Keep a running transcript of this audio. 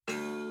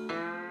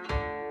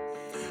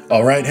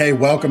All right. Hey,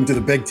 welcome to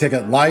the Big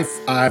Ticket Life.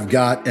 I've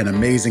got an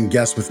amazing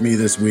guest with me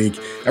this week.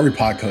 Every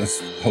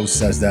podcast host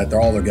says that.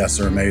 All their guests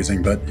are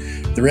amazing. But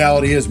the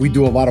reality is we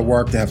do a lot of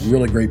work to have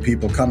really great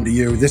people come to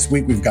you. This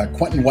week, we've got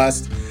Quentin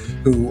West,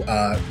 who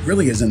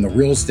really is in the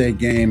real estate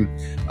game.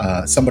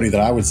 Somebody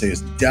that I would say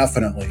is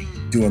definitely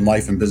doing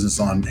life and business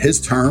on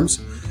his terms.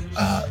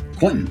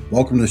 Quentin,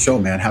 welcome to the show,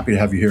 man. Happy to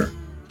have you here.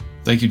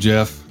 Thank you,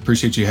 Jeff.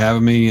 Appreciate you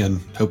having me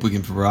and hope we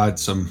can provide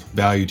some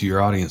value to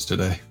your audience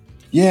today.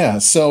 Yeah.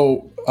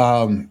 So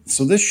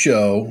this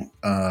show,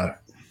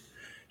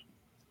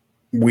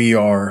 we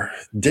are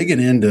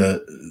digging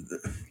into,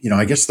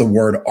 I guess the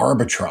word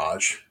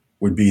arbitrage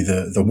would be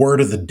the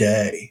word of the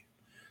day,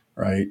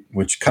 right?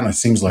 Which kind of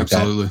seems like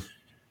Absolutely.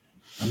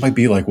 That might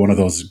be like one of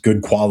those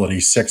good quality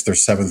 6th or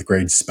 7th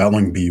grade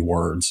spelling bee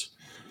words.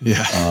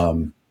 Yeah.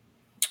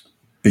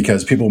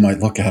 Because people might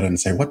look at it and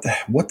say, what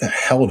the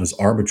hell does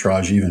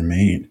arbitrage even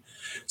mean?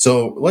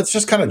 So let's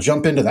just kind of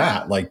jump into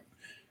that. Like,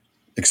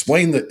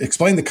 explain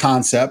the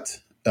concept,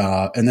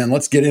 and then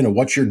let's get into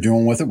what you're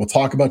doing with it. We'll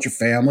talk about your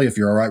family if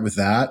you're all right with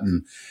that,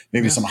 and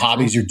maybe some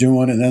hobbies you're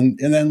doing, and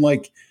then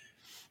like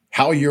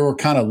how you're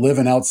kind of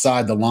living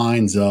outside the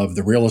lines of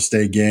the real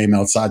estate game,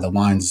 outside the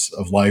lines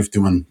of life,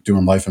 doing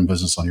life and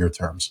business on your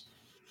terms.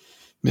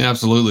 Yeah,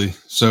 absolutely.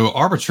 So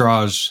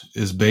arbitrage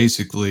is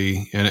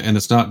basically, and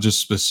it's not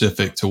just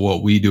specific to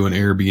what we do in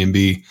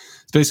Airbnb.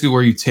 It's basically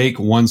where you take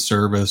one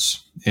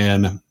service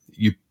and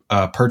you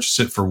purchase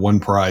it for one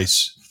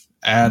price,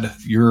 add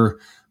your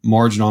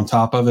margin on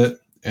top of it,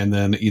 and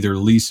then either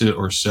lease it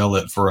or sell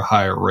it for a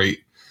higher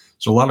rate.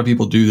 So a lot of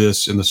people do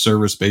this in the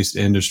service-based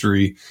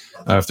industry.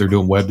 If they're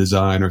doing web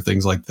design or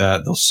things like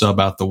that, they'll sub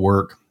out the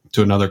work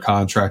to another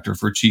contractor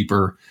for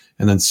cheaper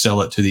and then sell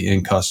it to the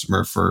end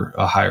customer for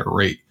a higher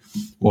rate.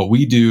 What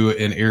we do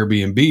in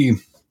Airbnb,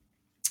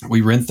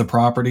 we rent the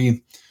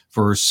property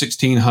for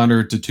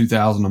 $1,600 to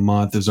 $2,000 a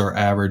month is our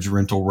average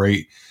rental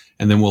rate.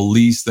 And then we'll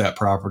lease that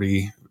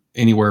property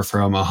anywhere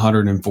from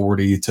 $140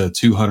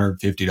 to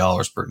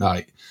 $250 per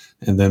night.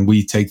 And then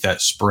we take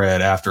that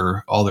spread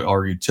after all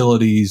our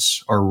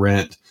utilities, our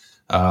rent,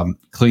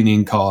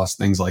 cleaning costs,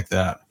 things like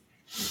that.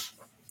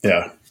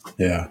 Yeah.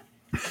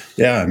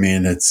 I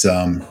mean, it's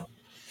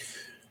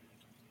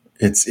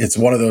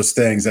one of those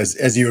things,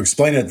 as you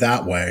explain it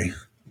that way,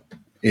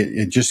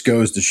 it just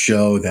goes to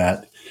show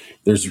that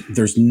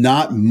there's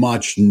not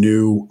much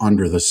new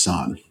under the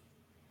sun.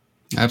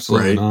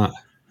 Absolutely right? Not.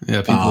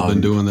 Yeah, people have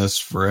been doing this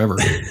forever.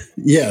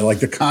 Yeah,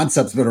 like the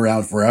concept's been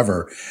around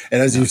forever.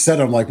 And as you said,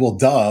 I'm like, well,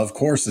 duh, of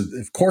course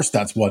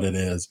that's what it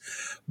is.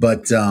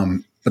 But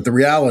the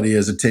reality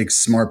is it takes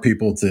smart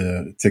people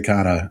to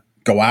kind of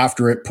go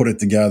after it, put it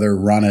together,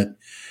 run it.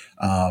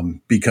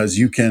 Because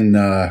you can,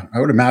 I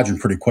would imagine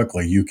pretty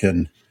quickly, you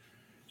can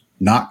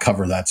not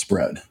cover that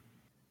spread.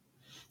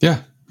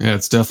 Yeah,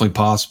 it's definitely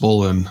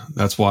possible. And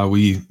that's why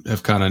we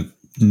have kind of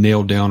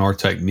nailed down our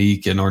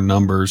technique and our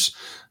numbers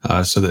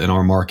so that in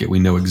our market, we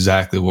know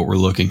exactly what we're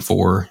looking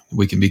for.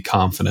 We can be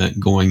confident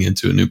going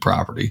into a new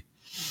property.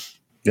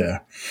 Yeah.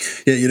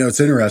 It's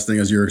interesting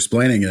as you're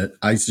explaining it.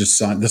 I just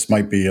saw, this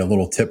might be a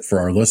little tip for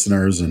our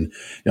listeners and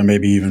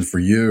maybe even for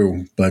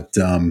you, but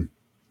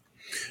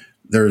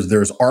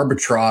there's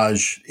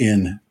arbitrage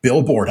in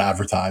billboard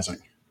advertising.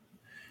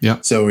 Yeah.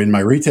 So in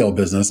my retail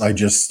business, I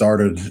just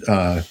started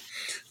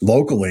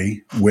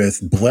locally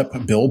with blip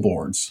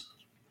billboards.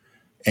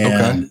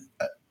 And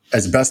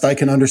as best I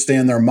can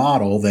understand their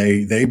model,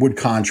 they would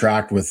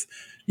contract with,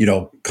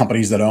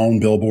 companies that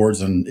own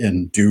billboards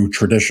and do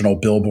traditional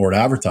billboard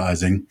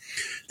advertising.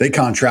 They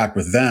contract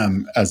with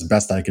them, as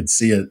best I could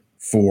see it,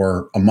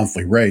 for a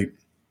monthly rate.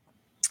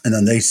 And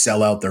then they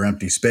sell out their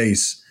empty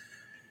space.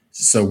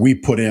 So we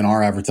put in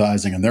our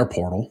advertising in their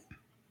portal,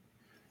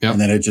 and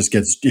then it just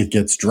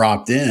gets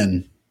dropped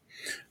in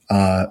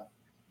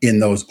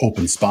those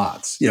open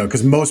spots.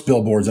 Because most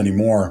billboards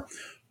anymore,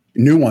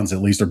 new ones at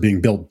least, are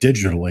being built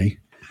digitally.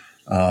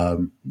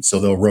 So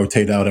they'll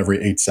rotate out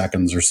every 8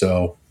 seconds or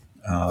so.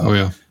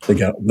 They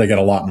get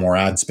a lot more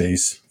ad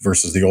space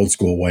versus the old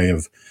school way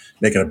of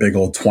making a big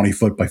old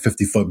 20-foot by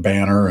 50-foot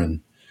banner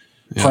and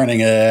printing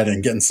it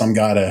and getting some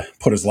guy to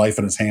put his life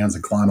in his hands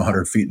and climb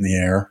 100 feet in the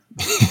air.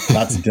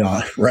 That's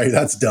done, right?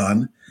 That's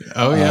done.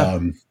 Oh, yeah.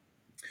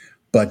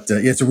 But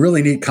it's a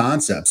really neat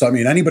concept. So, I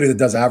mean, anybody that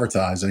does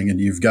advertising and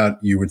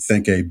you would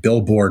think a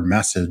billboard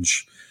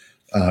message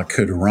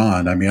could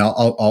run. I mean,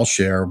 I'll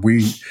share.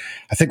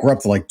 I think we're up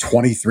to like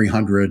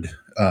 2,300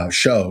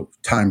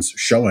 times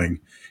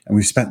showing, and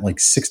we've spent like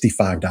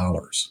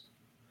 $65.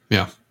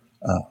 Yeah.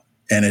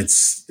 And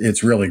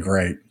it's really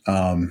great.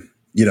 I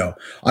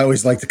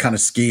always like to kind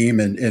of scheme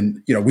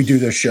and we do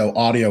this show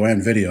audio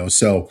and video.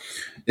 So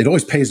it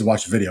always pays to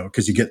watch the video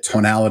because you get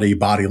tonality,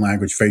 body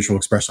language, facial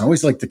expression. I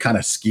always like to kind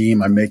of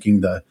scheme. I'm making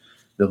the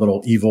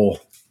little evil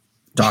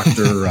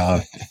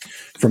doctor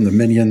from the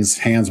Minions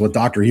hands with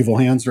Dr. Evil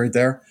hands right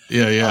there.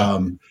 Yeah.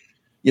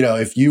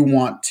 If you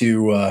want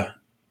to,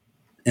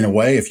 in a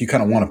way, if you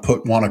kind of want to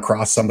put one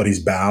across somebody's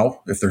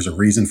bow, if there's a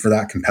reason for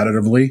that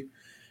competitively,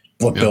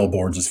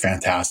 billboards is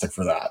fantastic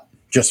for that.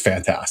 Just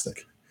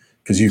fantastic.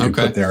 because you can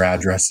Okay. put their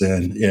address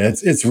in. Yeah,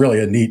 it's really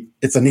a neat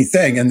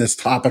thing. And this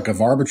topic of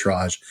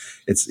arbitrage,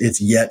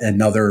 it's yet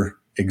another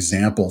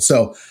example.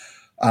 So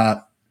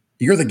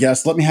you're the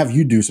guest. Let me have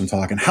you do some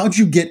talking. How'd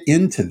you get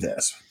into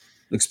this?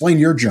 Explain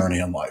your journey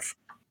in life.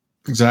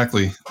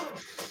 Exactly.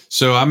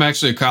 So I'm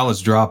actually a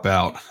college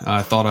dropout.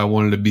 I thought I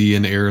wanted to be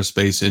an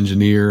aerospace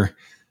engineer.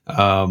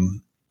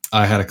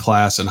 I had a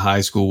class in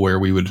high school where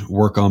we would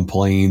work on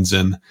planes,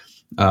 and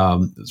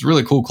it's a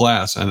really cool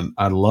class, and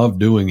I love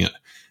doing it.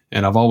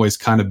 And I've always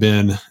kind of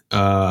been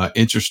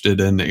interested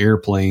in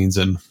airplanes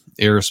and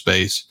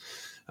aerospace.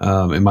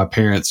 And my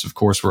parents, of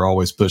course, were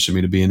always pushing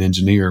me to be an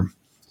engineer.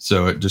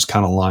 So it just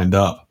kind of lined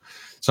up.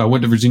 So I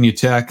went to Virginia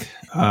Tech.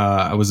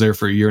 I was there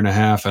for a year and a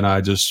half, and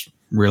I just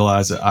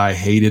realized that I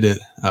hated it.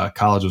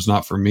 College was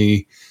not for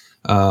me.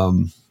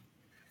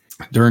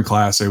 During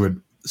class, they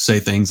would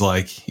say things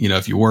like,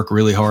 if you work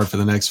really hard for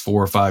the next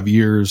 4 or 5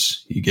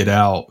 years, you get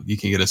out, you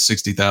can get a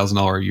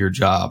 $60,000 a year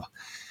job.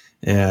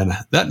 And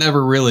that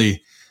never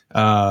really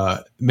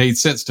made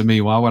sense to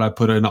me. Why would I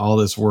put in all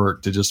this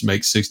work to just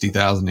make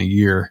 $60,000 a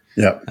year?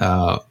 Yeah.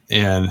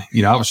 And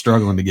I was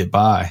struggling to get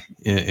by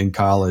in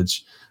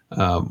college.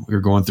 We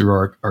were going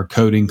through our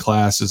coding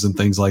classes and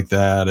things like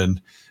that,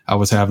 and I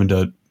was having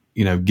to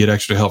get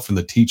extra help from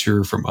the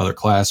teacher, from other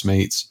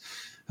classmates.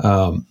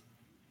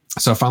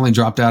 So I finally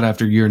dropped out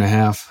after a year and a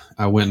half.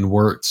 I went and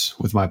worked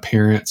with my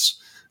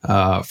parents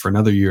for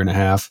another year and a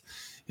half,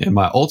 and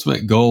my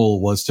ultimate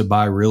goal was to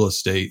buy real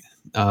estate.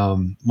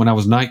 When I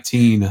was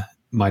 19,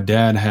 my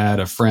dad had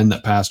a friend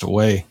that passed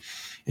away,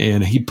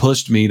 and he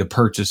pushed me to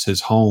purchase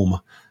his home.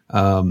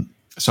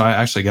 So I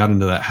actually got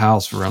into that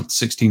house for around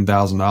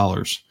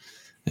 $16,000.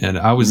 And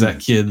I was that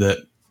kid that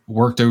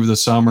worked over the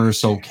summer,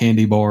 sold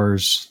candy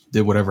bars,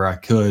 did whatever I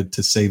could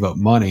to save up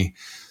money.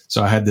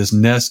 So I had this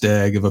nest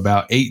egg of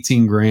about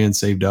 18 grand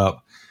saved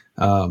up.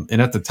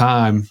 And at the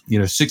time,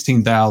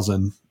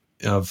 16,000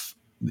 of,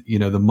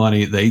 the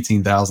money, the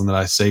 18,000 that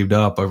I saved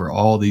up over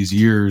all these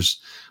years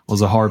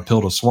was a hard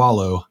pill to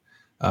swallow.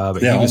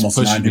 But yeah, he was almost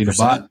pushing 90%. me to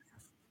buy.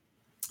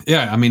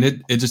 Yeah. I mean,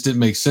 it just didn't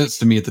make sense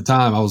to me at the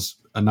time. I was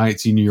a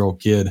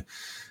 19-year-old kid.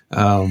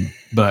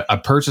 But I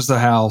purchased the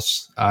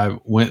house. I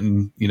went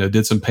and,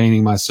 did some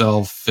painting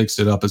myself, fixed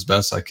it up as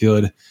best I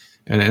could,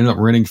 and I ended up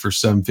renting for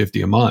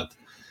 $750 a month.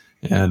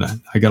 And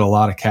I got a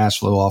lot of cash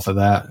flow off of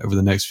that over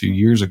the next few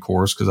years, of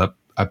course, because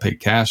I paid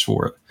cash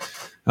for it.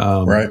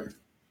 Right.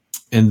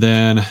 And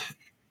then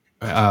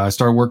I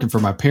started working for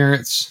my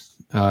parents,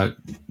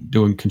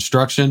 doing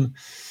construction.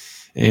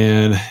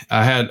 And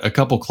I had a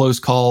couple close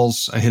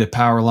calls. I hit a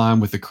power line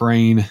with a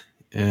crane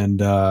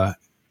and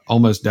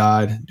almost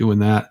died doing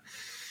that.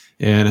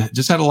 And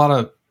just had a lot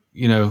of,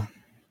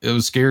 it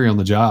was scary on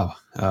the job.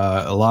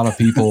 A lot of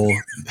people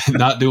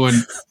not doing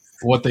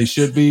what they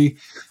should be,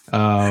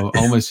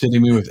 almost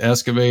hitting me with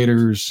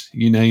excavators,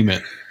 you name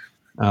it.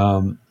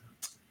 And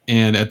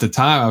at the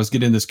time I was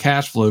getting this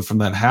cash flow from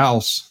that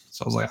house.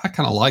 So I was like, I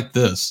kind of like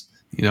this,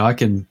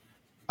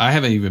 I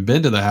haven't even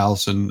been to the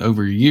house in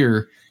over a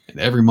year, and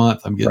every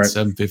month I'm getting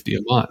 $750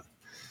 a month.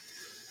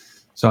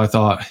 So I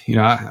thought,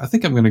 I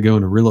think I'm going to go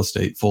into real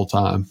estate full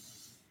time.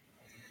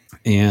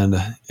 And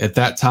at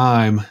that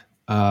time,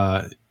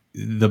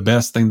 the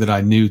best thing that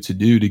I knew to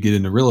do to get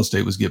into real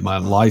estate was get my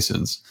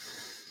license.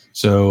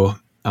 So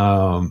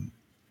I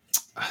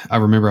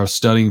remember I was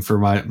studying for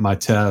my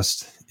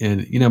test,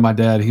 and my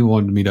dad, he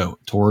wanted me to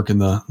work in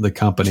the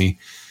company,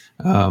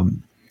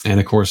 and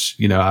of course,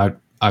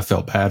 I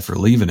felt bad for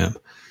leaving him,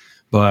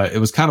 but it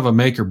was kind of a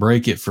make or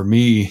break it for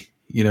me,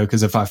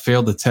 because if I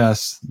failed the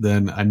test,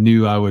 then I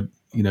knew I would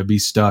be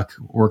stuck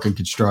working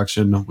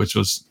construction, which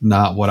was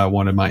not what I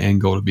wanted my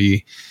end goal to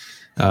be.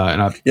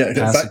 And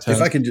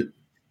if I could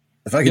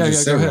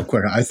just say real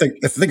quick, I think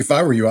if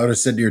I were you, I would have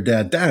said to your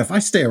dad, if I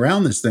stay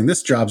around this thing,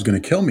 this job's going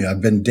to kill me.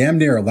 I've been damn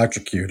near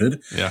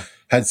electrocuted. Yeah.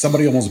 Had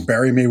somebody almost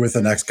bury me with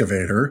an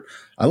excavator.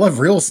 I love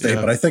real estate,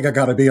 but I think I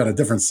got to be on a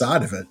different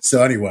side of it.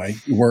 So anyway,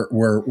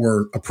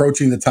 we're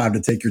approaching the time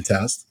to take your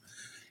test.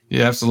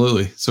 Yeah,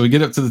 absolutely. So we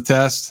get up to the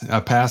test. I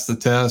passed the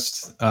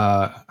test.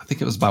 I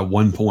think it was by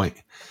 1 point.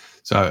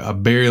 So I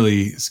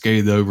barely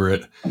skated over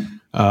it,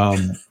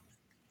 and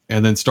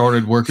then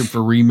started working for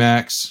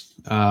Remax.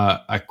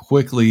 I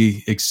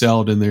quickly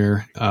excelled in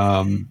there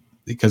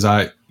because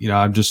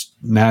I'm just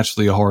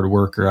naturally a hard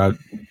worker. I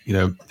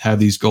have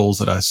these goals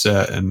that I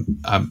set, and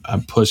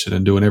I'm pushing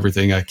and doing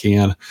everything I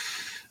can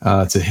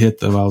to hit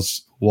them. I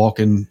was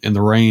walking in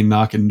the rain,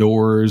 knocking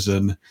doors,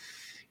 and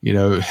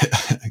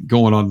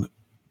going on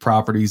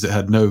properties that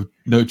had no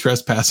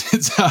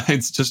trespassing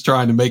signs, just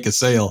trying to make a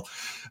sale.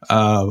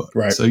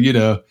 Right. So,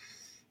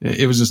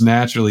 it was just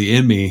naturally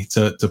in me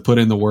to put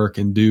in the work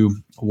and do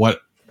what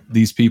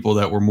these people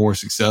that were more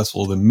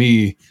successful than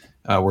me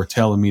were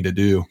telling me to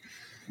do.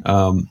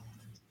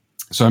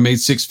 So I made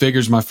 6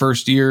 figures my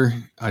first year.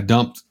 I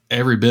dumped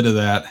every bit of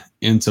that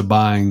into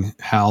buying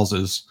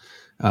houses.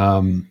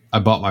 I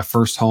bought my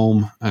first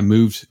home. I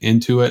moved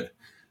into it.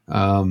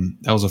 That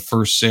was the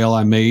first sale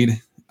I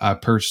made. I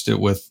purchased it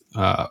with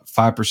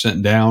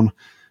 5% down,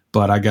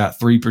 but I got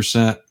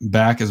 3%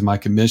 back as my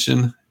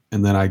commission.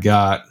 and then I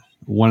got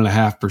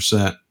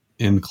 1.5%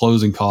 in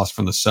closing costs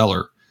from the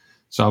seller.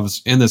 So I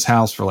was in this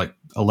house for like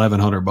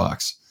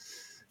 $1,100,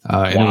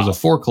 and it was a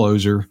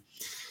foreclosure.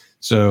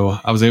 So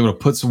I was able to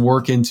put some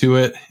work into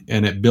it,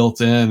 and it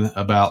built in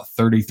about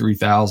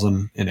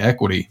 $33,000 in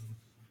equity.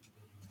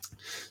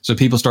 So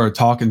people started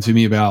talking to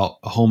me about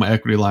a home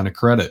equity line of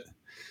credit.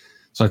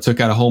 So I took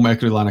out a home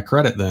equity line of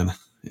credit then.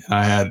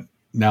 I had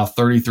now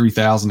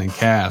 $33,000 in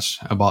cash.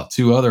 I bought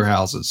 2 other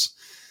houses.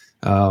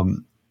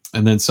 And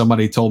then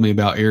somebody told me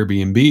about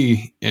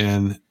Airbnb,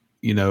 and,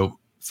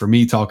 for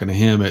me talking to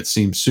him, it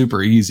seemed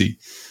super easy.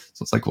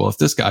 So it's like, well, if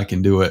this guy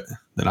can do it,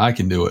 then I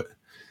can do it.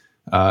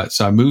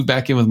 So I moved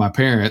back in with my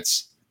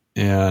parents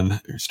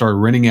and started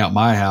renting out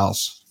my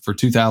house for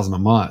 $2,000 a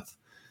month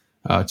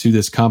to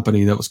this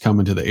company that was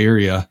coming to the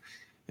area.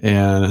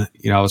 And,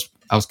 I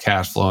was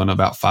cash flowing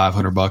about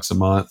 $500 a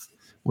month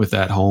with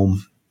that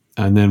home.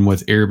 And then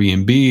with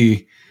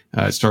Airbnb,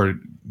 it started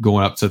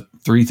going up to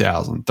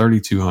 $3,000,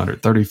 $3,200,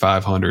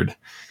 $3,500.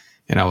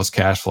 And I was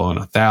cash flowing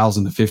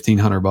 $1,000 to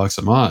 $1,500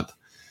 a month.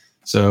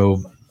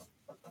 So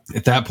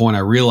at that point, I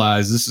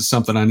realized this is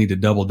something I need to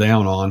double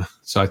down on.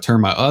 So I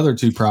turned my other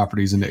 2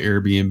 properties into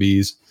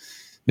Airbnbs.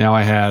 Now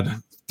I had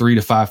 $3,000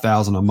 to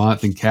 $5,000 a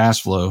month in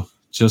cash flow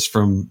just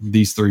from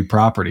these 3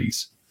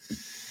 properties.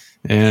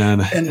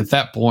 And at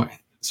that point,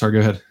 sorry, go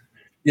ahead.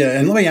 Yeah.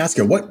 And let me ask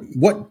you,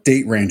 what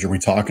date range are we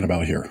talking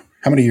about here?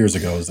 How many years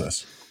ago is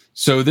this?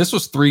 So this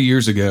was 3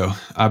 years ago.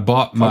 I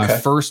bought my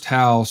first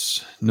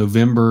house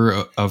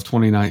November of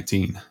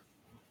 2019.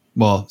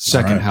 Well,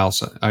 second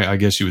house, I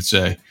guess you would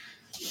say.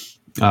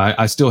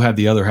 I still had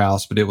the other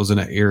house, but it was in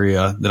an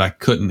area that I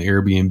couldn't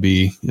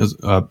Airbnb. It was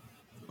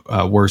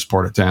a worst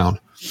part of town.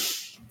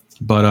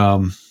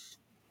 But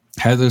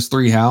had those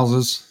 3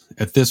 houses.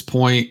 At this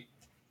point,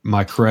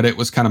 my credit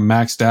was kind of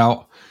maxed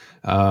out,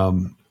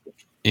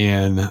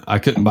 and I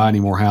couldn't buy any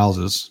more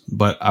houses.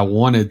 But I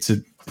wanted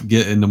to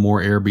get into more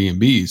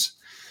Airbnbs.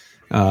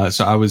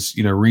 So I was,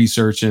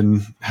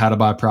 researching how to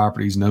buy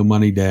properties, no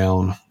money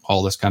down,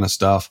 all this kind of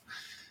stuff.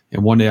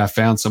 And one day I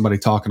found somebody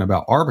talking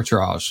about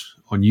arbitrage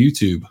on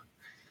YouTube,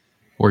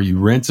 where you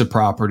rent a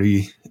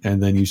property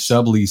and then you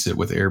sublease it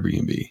with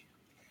Airbnb.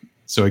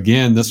 So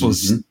again, this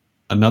was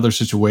another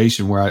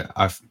situation where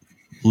I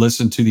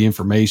listened to the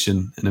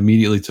information and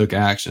immediately took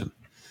action.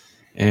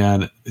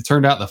 And it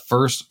turned out the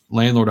first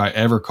landlord I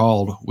ever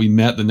called, we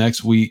met the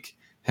next week,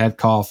 had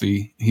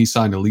coffee, he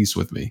signed a lease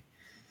with me.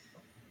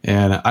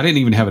 And I didn't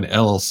even have an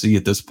LLC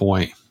at this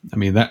point. I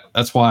mean,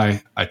 that's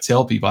why I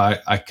tell people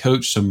I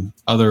coach some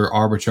other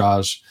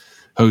arbitrage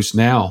hosts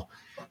now.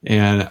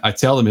 And I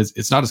tell them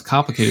it's not as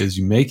complicated as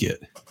you make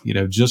it.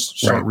 Just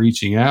start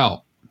reaching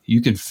out.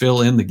 You can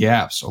fill in the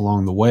gaps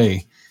along the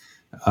way.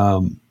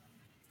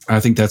 I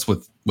think that's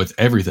with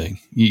everything.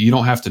 You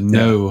don't have to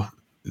know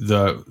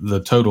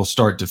the total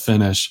start to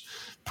finish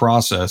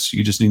process.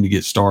 You just need to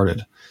get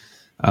started.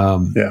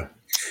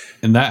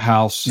 In that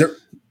house, go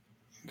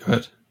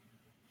ahead.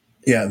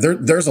 Yeah,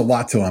 there's a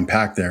lot to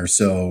unpack there.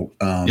 So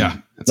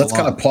let's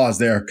kind of pause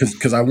there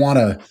because I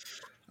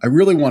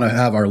really want to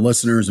have our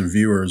listeners and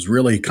viewers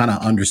really kind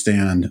of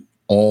understand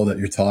all that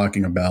you're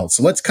talking about.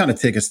 So let's kind of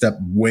take a step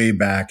way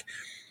back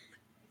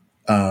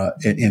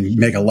and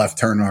make a left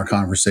turn in our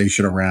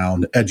conversation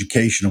around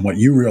education and what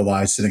you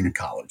realized sitting in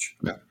college.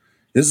 Yeah.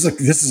 This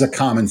is a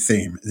common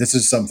theme. This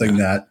is something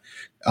that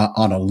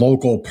on a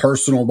local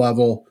personal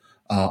level,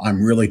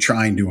 I'm really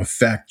trying to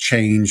affect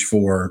change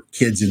for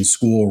kids in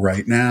school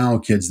right now,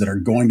 kids that are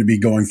going to be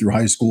going through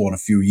high school in a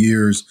few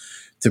years,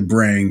 to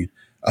bring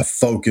a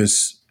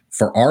focus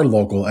for our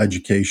local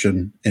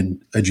education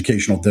and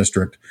educational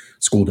district,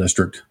 school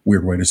district,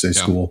 weird way to say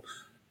school,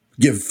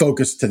 give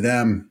focus to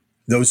them,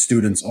 those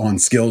students, on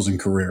skills and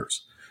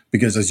careers.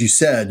 Because as you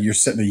said, you're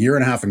sitting 1.5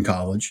 years in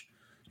college.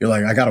 You're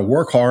like, I got to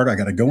work hard. I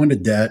got to go into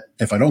debt.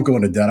 If I don't go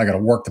into debt, I got to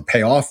work to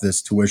pay off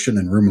this tuition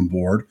and room and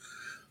board.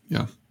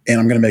 Yeah. And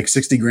I'm going to make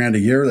 $60,000 a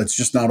year. That's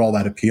just not all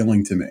that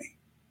appealing to me.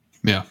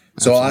 Yeah.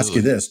 So I'll ask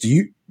you this.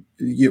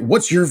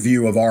 What's your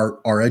view of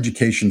our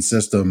education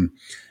system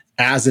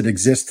as it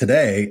exists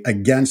today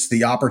against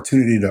the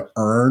opportunity to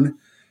earn,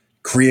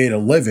 create a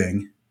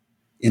living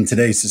in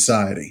today's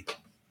society?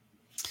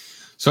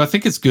 So I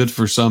think it's good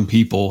for some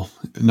people.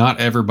 Not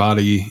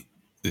everybody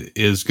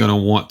is going to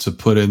want to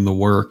put in the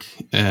work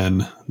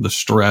and the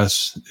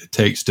stress it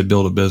takes to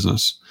build a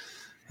business.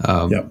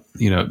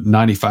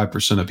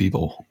 95% of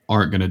people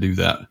aren't going to do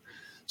that.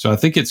 So I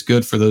think it's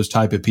good for those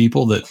type of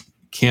people that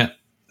can't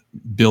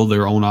build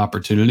their own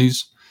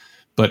opportunities.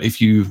 But if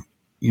you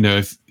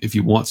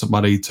want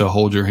somebody to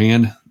hold your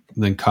hand,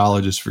 then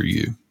college is for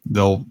you.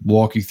 They'll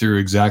walk you through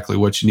exactly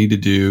what you need to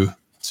do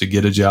to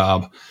get a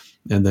job,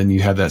 and then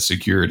you have that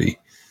security.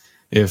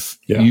 If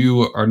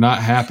you are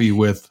not happy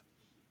with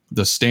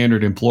the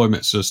standard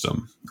employment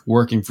system,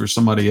 working for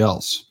somebody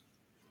else,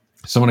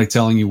 somebody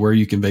telling you where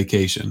you can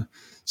vacation,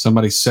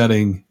 somebody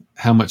setting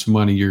how much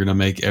money you're going to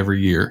make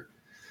every year,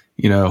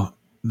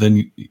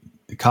 then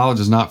college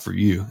is not for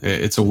you.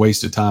 It's a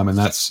waste of time. And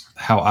that's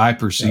how I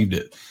perceived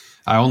it.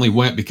 I only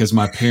went because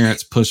my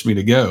parents pushed me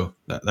to go.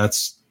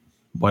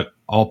 what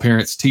all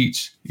parents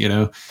teach,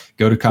 go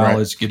to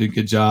college, get a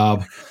good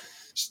job,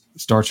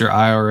 start your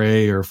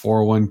IRA or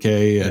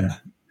 401k, and,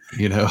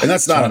 and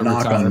that's not a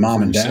knock on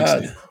mom and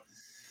dad.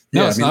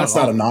 No, yeah. I mean, that's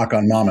not a knock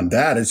on mom and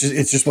dad. It's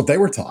just what they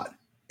were taught.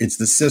 It's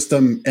the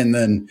system. And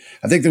then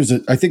I think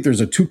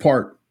there's a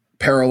two-part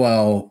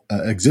parallel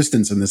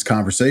existence in this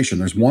conversation.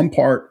 There's one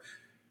part,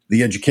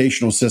 the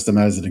educational system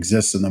as it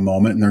exists in the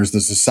moment, and there's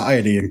the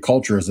society and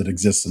culture as it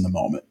exists in the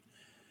moment.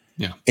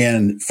 Yeah.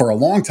 And for a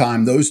long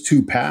time, those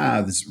two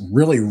paths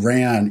really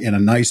ran in a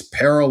nice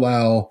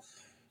parallel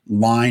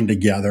line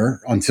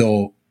together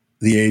until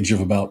the age of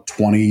about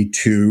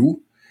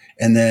 22.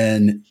 And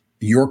then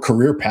your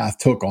career path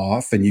took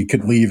off and you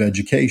could leave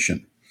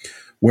education.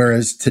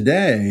 Whereas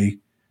today,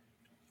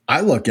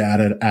 I look at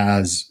it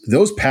as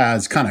those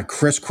paths kind of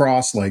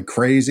crisscross like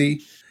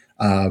crazy.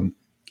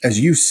 As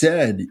you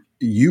said,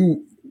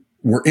 you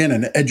were in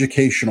an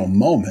educational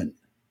moment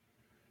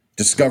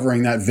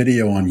discovering that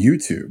video on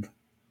YouTube.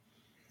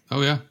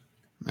 Oh yeah,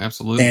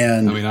 absolutely.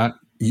 And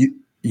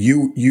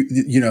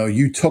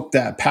you took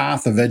that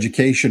path of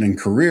education and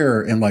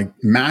career and like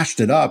mashed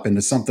it up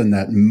into something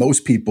that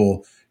most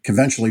people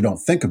conventionally don't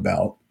think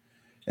about,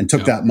 and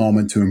took that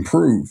moment to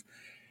improve.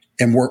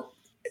 And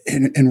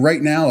and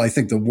right now, I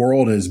think the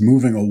world is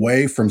moving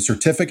away from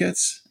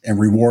certificates and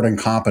rewarding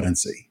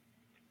competency.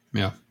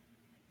 Yeah.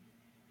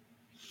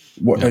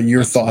 What are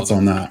your thoughts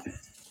on that?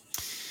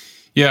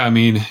 Yeah, I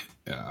mean,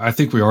 I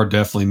think we are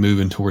definitely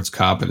moving towards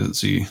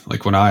competency.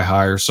 Like when I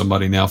hire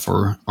somebody now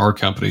for our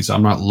companies,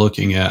 I'm not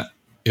looking at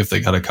if they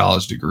got a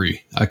college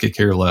degree. I could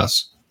care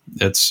less.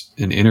 It's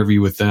an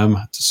interview with them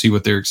to see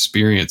what their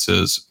experience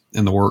is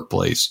in the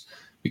workplace,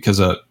 because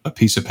a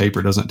piece of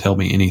paper doesn't tell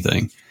me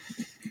anything.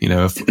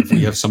 If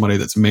we have somebody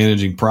that's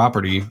managing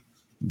property,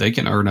 they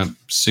can earn a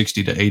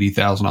 $60,000 to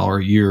 $80,000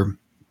 a year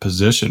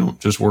position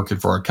just working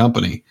for our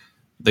company.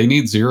 They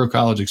need zero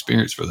college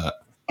experience for that.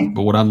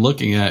 But what I'm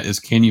looking at is,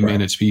 can you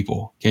manage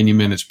people? Can you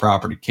manage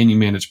property? Can you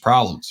manage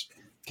problems?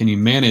 Can you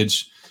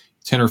manage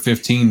 10 or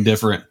 15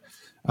 different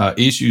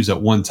issues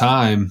at one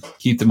time,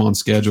 keep them on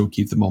schedule,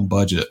 keep them on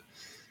budget?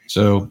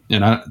 So,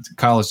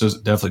 college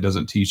definitely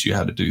doesn't teach you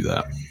how to do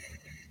that.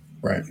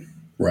 Right.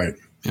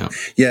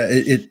 Yeah.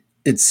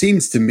 It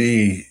seems to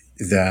me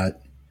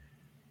that,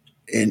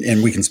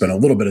 and we can spend a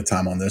little bit of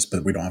time on this,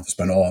 but we don't have to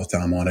spend all the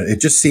time on it. It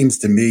just seems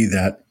to me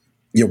that,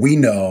 we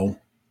know,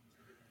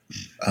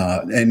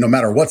 and no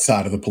matter what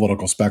side of the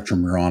political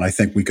spectrum we're on, I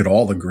think we could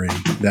all agree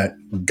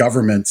that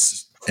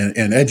governments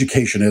and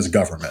education is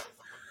government.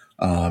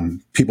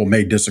 People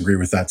may disagree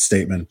with that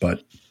statement,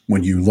 but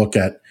when you look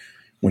at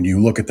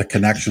the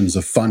connections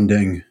of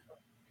funding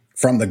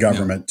from the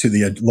government to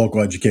the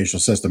local educational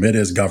system, it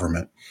is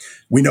government.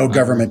 We know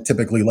government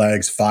typically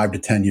lags 5 to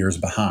 10 years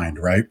behind,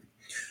 right?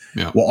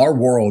 Yeah. Well, our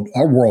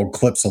world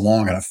clips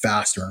along at a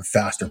faster and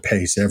faster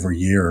pace every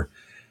year.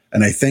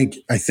 And I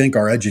think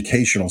our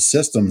educational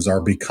systems are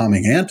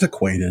becoming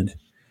antiquated.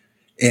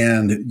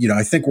 And,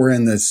 I think we're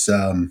in this,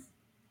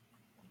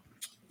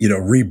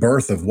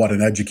 rebirth of what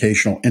an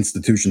educational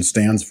institution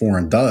stands for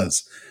and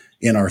does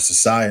in our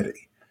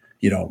society.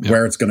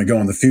 Where it's going to go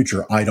in the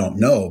future, I don't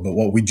know. But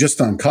what we just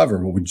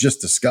uncovered, what we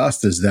just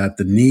discussed, is that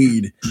the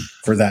need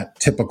for that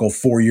typical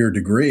 4-year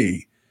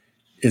degree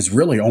is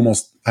really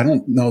almost, I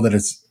don't know that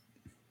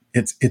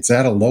it's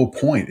at a low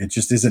point. It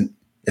just isn't.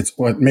 It's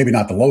maybe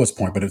not the lowest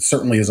point, but it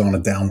certainly is on a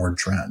downward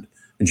trend.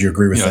 Would you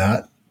agree with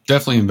that?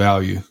 Definitely in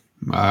value.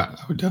 I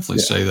would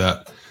definitely say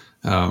that,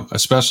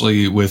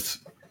 especially with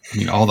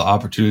all the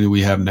opportunity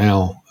we have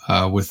now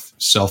with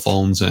cell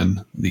phones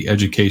and the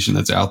education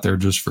that's out there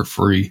just for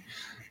free.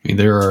 I mean,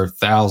 there are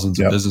thousands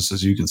of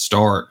businesses you can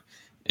start.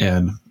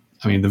 And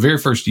the very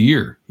first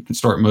year, you can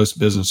start most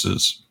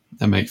businesses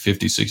that make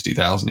 $50,000,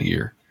 $60,000 a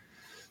year.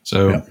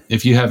 So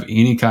if you have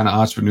any kind of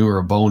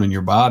entrepreneurial bone in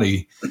your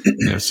body,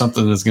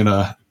 something that's going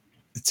to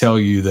tell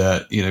you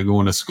that,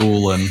 going to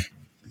school and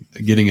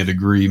getting a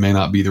degree may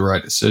not be the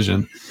right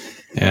decision.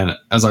 And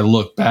as I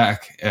look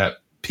back at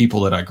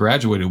people that I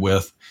graduated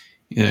with,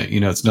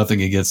 it's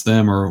nothing against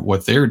them or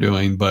what they're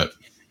doing, but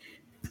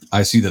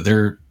I see that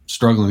they're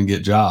struggling to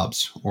get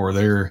jobs, or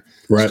they're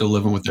still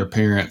living with their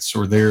parents,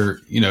 or they're,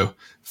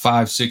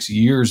 5-6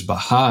 years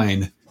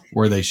behind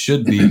where they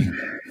should be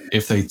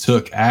if they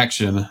took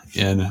action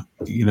and,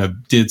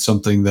 did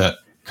something that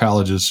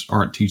colleges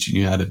aren't teaching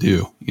you how to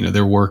do.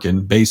 They're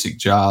working basic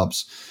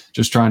jobs,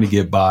 just trying to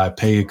get by,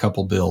 pay a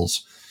couple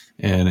bills,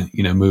 and,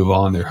 move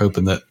on. They're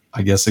hoping that,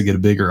 I guess, they get a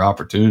bigger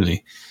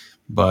opportunity.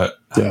 But,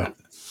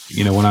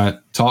 when I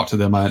talk to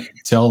them, I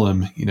tell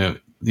them,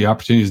 the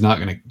opportunity is not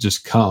going to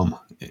just come.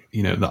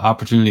 The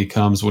opportunity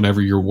comes whenever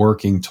you're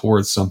working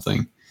towards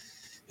something.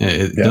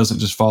 It doesn't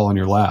just fall in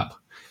your lap.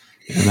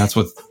 And that's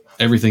what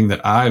everything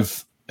that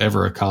I've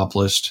ever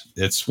accomplished.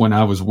 It's when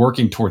I was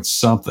working towards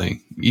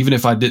something, even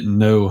if I didn't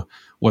know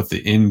what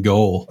the end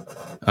goal,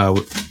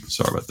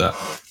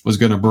 was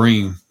going to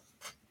bring.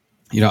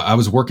 I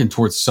was working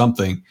towards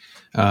something,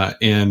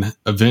 and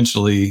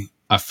eventually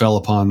I fell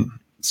upon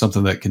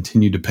something that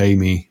continued to pay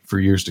me for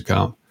years to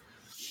come.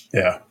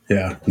 Yeah.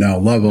 Yeah. No,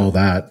 love all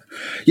that.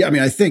 Yeah. I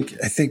mean, I think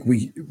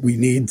we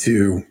need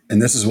to,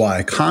 and this is why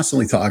I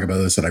constantly talk about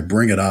this and I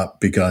bring it up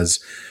because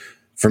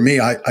for me,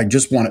 I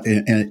just want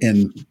to,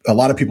 and a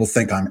lot of people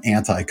think I'm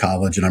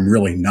anti-college and I'm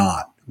really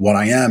not. What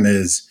I am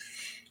is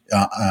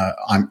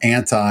I'm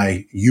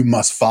anti, you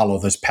must follow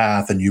this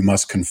path and you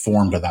must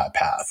conform to that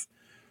path.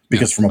 Yeah,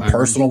 Because from a I agree.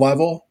 personal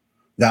level,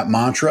 that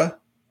mantra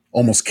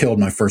almost killed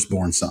my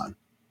firstborn son.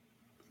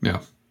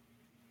 Yeah.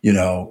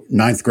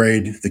 Ninth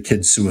grade, the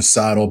kid's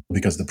suicidal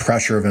because the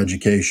pressure of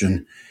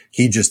education.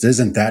 He just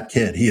isn't that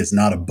kid. He is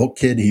not a book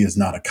kid. He is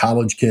not a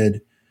college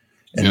kid.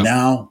 And Yeah.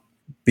 now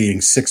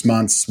being 6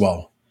 months,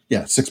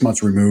 6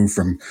 months removed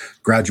from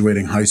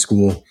graduating high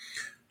school,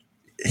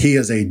 he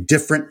is a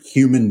different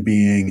human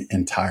being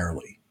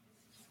entirely.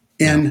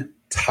 Yeah.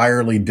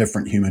 Entirely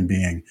different human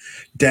being,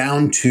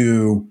 down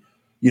to,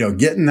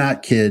 getting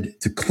that kid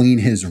to clean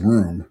his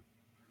room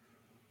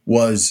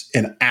was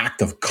an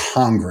act of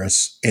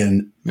Congress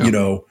and,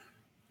 Yeah.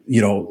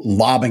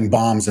 lobbing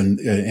bombs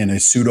in a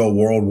pseudo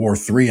World War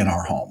III in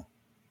our home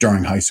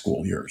during high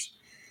school years.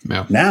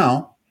 Yeah.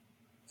 Now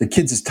the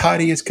kid's as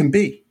tidy as can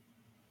be.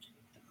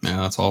 Yeah.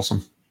 That's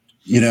awesome.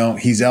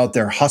 He's out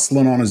there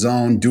hustling on his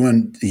own,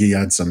 he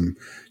had some,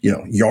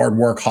 yard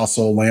work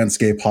hustle,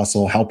 landscape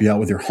hustle, help you out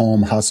with your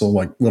home hustle,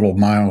 like little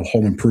mild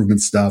home improvement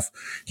stuff.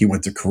 He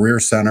went to Career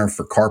Center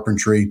for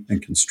carpentry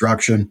and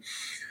construction.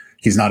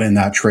 He's not in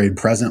that trade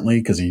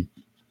presently because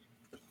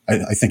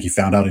I think he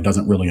found out he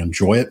doesn't really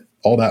enjoy it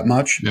all that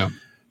much. Yeah.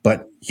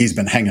 But he's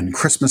been hanging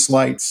Christmas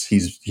lights.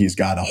 He's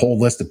got a whole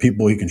list of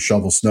people he can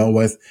shovel snow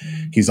with.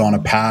 He's on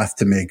a path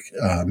to make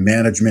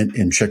management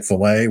in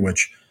Chick-fil-A,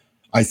 which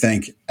I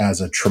think is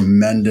a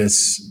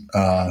tremendous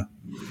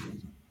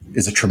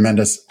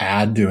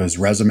add to his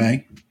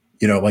resume.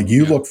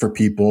 Look for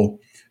people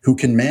who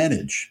can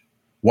manage.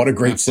 What a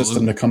great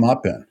system to come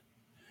up in.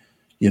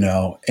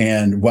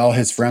 And while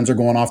his friends are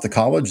going off to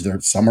college,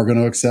 some are going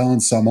to excel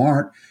and some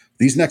aren't.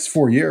 These next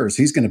 4 years,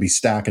 he's going to be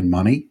stacking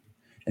money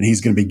and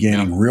he's going to be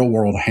gaining real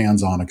world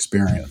hands-on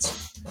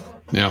experience.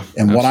 Yeah.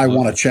 And what I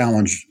want to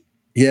challenge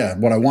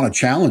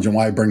and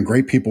why I bring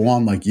great people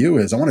on like you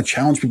is I want to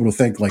challenge people to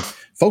think like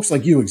folks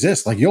like you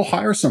exist. Like you'll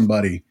hire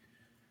somebody,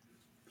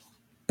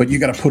 but you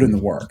got to put in the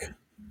work.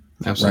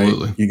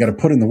 Absolutely. Right? You got to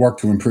put in the work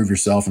to improve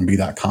yourself and be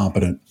that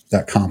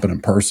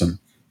competent person.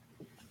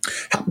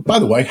 By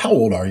the way, how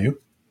old are you?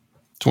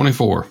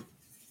 24.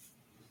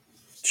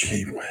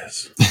 Gee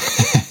whiz.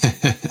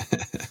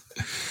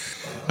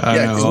 I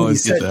know,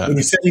 when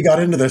you said you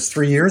got into this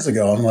 3 years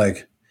ago, I'm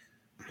like,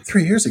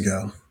 3 years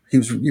ago? You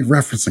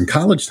referencing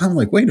college time? I'm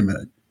like, wait a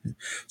minute.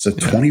 So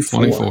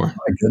 24. 24. My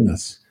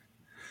goodness.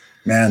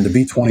 Man, to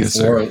be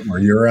 24 where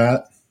you're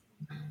at,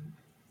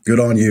 good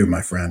on you,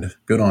 my friend.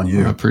 Good on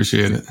you. I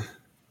appreciate it.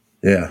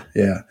 Yeah,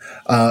 yeah.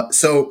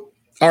 So,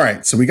 all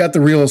right. So we got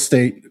the real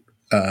estate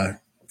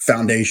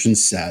foundation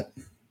set.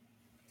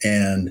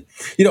 And,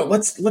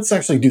 let's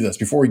actually do this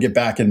before we get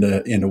back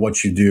into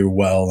what you do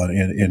well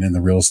and in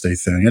the real estate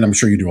thing. And I'm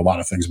sure you do a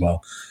lot of things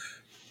well.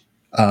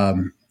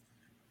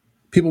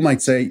 People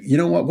might say, you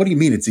know what do you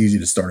mean it's easy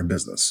to start a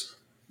business?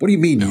 What do you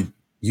mean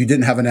you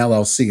didn't have an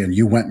LLC and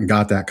you went and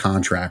got that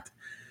contract?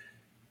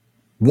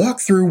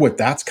 Walk through what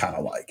that's kind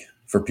of like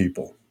for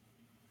people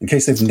in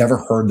case they've never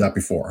heard that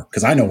before.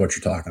 Because I know what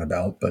you're talking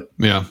about, but.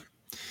 Yeah.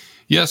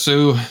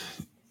 So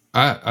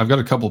I've got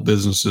a couple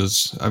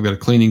businesses. I've got a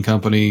cleaning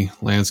company,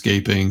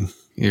 landscaping,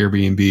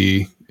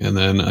 Airbnb, and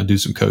then I do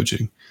some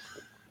coaching.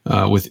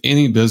 With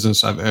any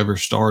business I've ever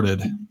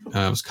started,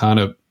 I was kind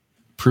of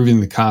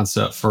proving the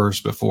concept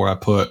first before I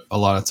put a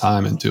lot of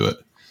time into it.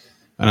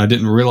 And I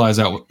didn't realize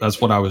that's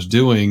what I was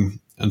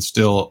doing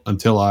until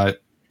I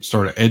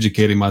started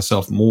educating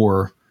myself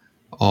more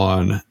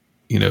on,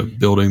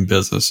 building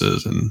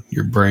businesses and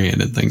your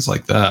brand and things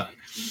like that.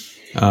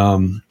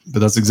 But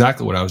that's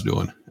exactly what I was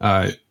doing.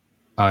 I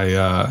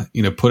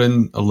put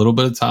in a little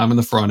bit of time in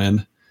the front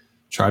end,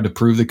 tried to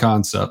prove the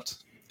concept.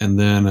 And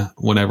then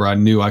whenever I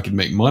knew I could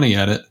make money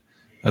at it,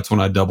 that's when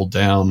I doubled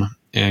down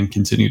and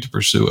continued to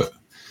pursue it.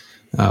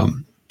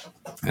 And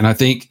I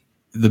think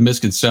the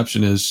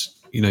misconception is,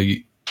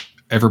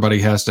 everybody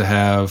has to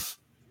have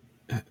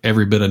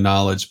every bit of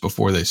knowledge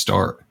before they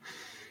start.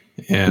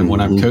 And when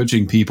I'm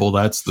coaching people,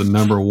 that's the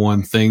number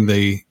one thing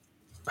they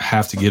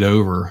have to get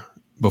over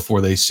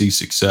before they see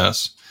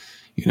success.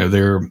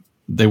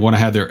 They want to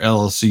have their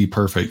LLC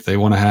perfect. They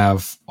want to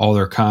have all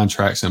their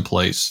contracts in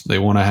place. They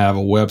want to have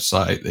a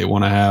website. They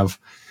want to have,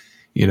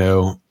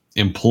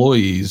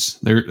 employees.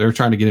 They're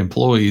trying to get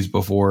employees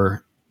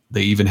before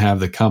they even have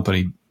the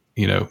company,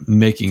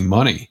 making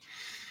money.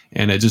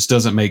 And it just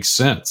doesn't make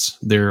sense.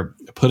 They're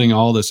putting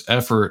all this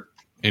effort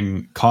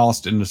and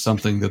cost into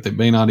something that they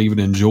may not even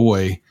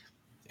enjoy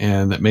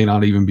and that may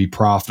not even be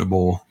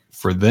profitable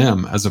for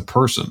them as a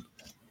person,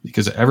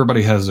 because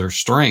everybody has their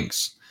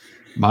strengths.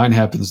 Mine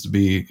happens to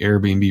be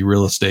Airbnb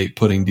real estate,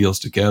 putting deals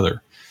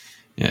together.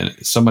 And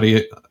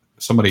somebody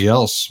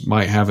else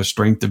might have a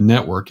strength of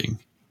networking.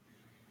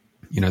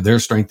 Their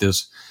strength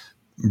is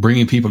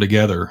bringing people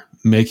together,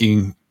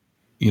 making,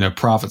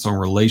 profits on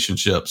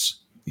relationships,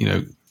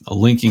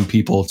 linking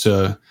people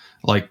to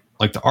like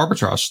the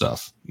arbitrage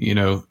stuff,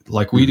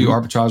 like we do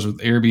arbitrage with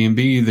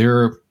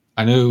Airbnb.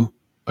 I know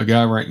a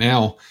guy right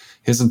now,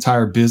 his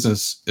entire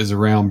business is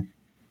around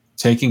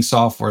taking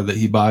software that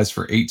he buys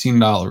for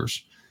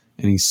 $18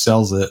 and he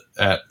sells it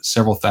at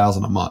several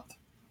thousand a month.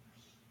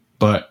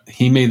 But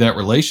he made that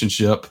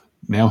relationship.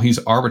 Now he's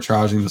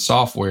arbitraging the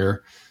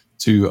software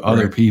to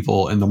other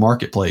people in the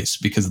marketplace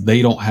because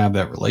they don't have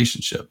that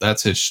relationship.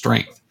 That's his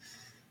strength.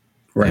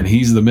 Right. And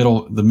he's the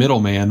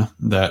middleman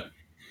that,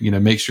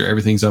 makes sure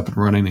everything's up and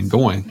running and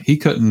going. He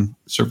couldn't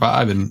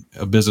survive in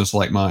a business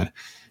like mine.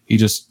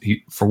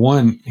 For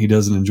one, he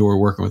doesn't enjoy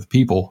working with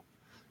people,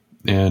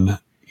 and,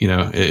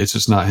 it's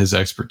just not his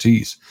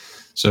expertise.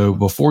 So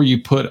before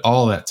you put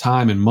all that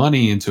time and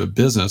money into a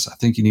business, I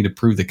think you need to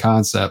prove the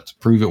concept,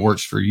 prove it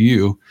works for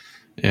you,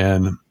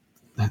 and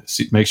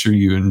make sure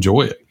you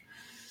enjoy it,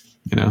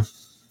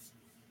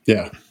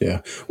 Yeah.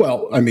 Yeah.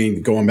 Well, I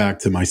mean, going back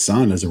to my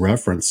son as a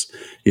reference,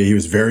 he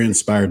was very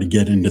inspired to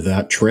get into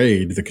that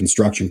trade, the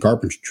construction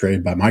carpentry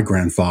trade, by my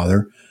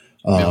grandfather.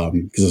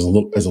 Because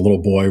as a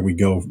little boy, we'd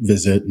go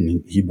visit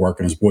and he'd work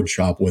in his wood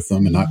shop with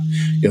them. And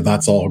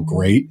that's all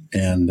great.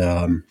 And,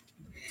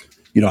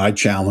 I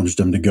challenged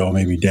him to go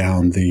maybe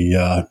down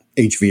the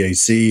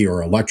HVAC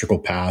or electrical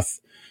path,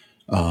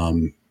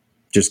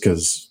 just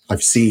because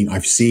I've seen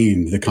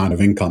the kind of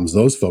incomes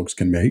those folks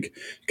can make.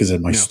 Because at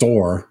my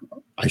store,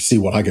 I see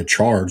what I get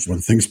charged when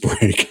things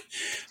break.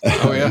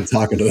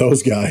 Talking to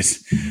those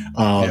guys,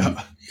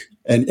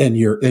 and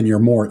you're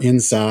more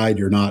inside.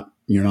 You're not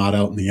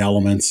out in the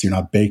elements. You're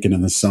not baking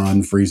in the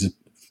sun,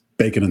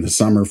 baking in the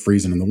summer,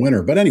 freezing in the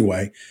winter. But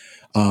anyway,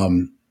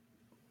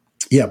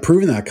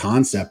 proving that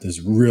concept is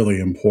really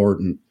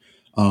important.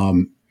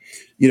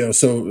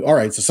 So, all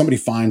right. So somebody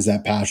finds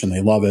that passion.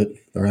 They love it.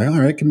 They're like, all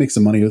right, I can make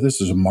some money with this.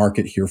 There's a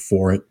market here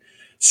for it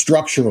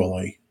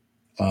structurally.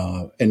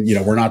 And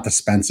we're not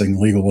dispensing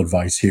legal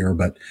advice here,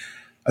 but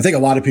I think a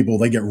lot of people,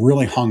 they get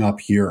really hung up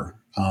here,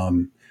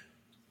 on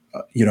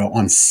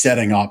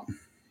setting up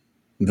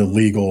the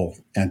legal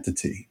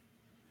entity.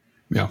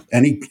 Yeah.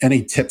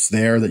 Any tips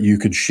there that you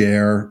could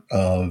share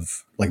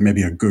of like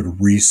maybe a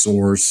good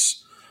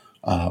resource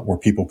where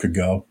people could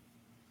go?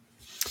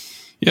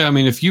 Yeah. I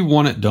mean, if you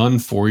want it done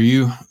for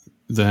you,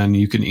 then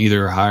you can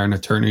either hire an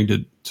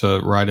attorney to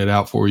write it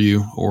out for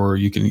you, or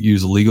you can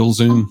use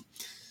LegalZoom.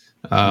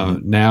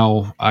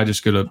 Now I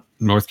just go to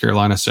North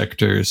Carolina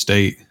Secretary of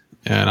State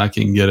and I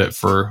can get it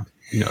for,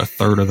 a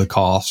third of the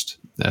cost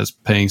as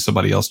paying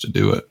somebody else to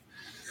do it.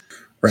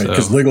 Right.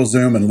 Because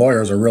LegalZoom and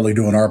lawyers are really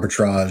doing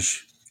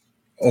arbitrage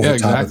over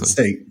top of the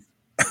state.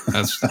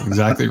 That's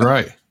exactly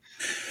right.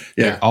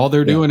 Yeah. All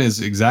they're doing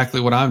is exactly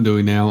what I'm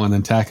doing now and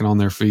then tacking on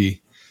their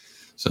fee.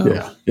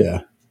 So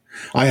yeah.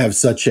 I have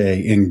such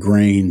a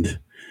ingrained,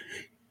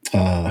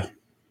 I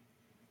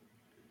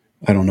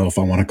don't know if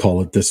I want to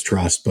call it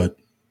distrust, but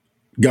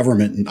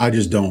government, I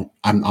just don't.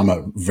 I'm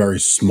a very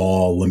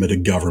small,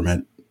 limited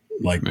government,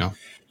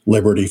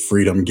 liberty,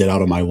 freedom, get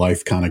out of my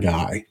life kind of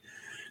guy.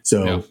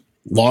 So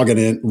logging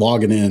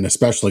in,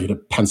 especially to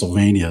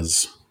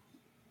Pennsylvania's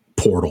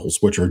portals,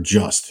 which are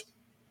just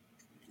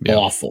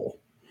awful,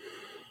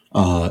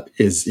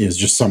 is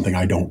just something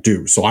I don't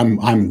do. So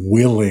I'm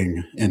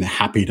willing and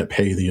happy to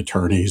pay the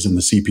attorneys and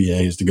the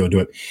CPAs to go do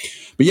it.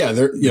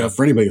 But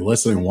for anybody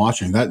listening and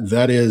watching,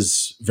 that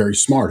is very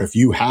smart. If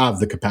you have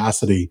the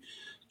capacity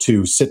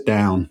to sit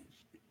down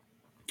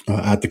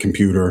at the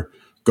computer,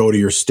 go to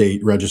your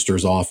state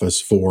registrar's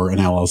office for an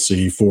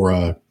LLC, for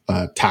a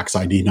tax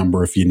ID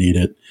number if you need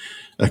it,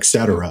 et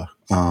cetera.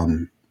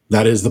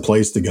 That is the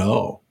place to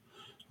go.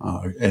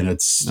 And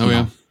it's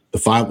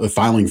the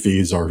filing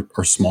fees are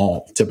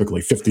small,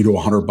 typically $50 to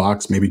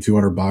 $100, maybe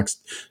 $200,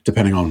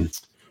 depending on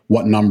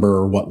what number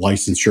or what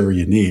licensure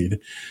you need.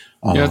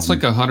 It's like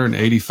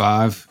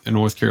 $185 in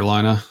North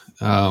Carolina.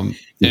 And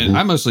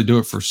I mostly do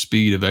it for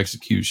speed of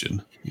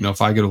execution.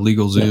 If I go to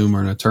LegalZoom or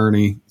an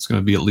attorney, it's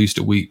going to be at least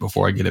a week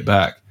before I get it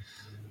back.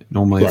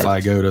 Normally, if I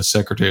go to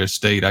Secretary of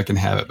State, I can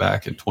have it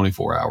back in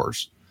 24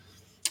 hours.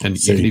 And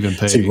you can even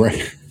pay.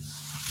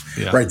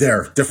 Right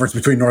there. Difference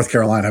between North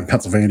Carolina and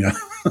Pennsylvania.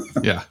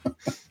 Yeah,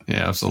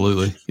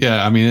 absolutely.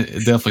 Yeah, I mean,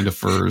 it definitely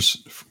differs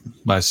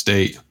by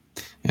state.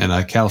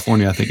 And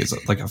California, I think it's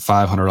like a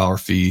 $500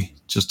 fee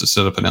just to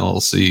set up an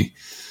LLC.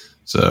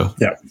 So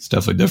it's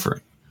definitely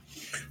different.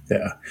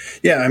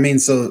 Yeah. I mean,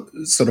 so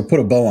to put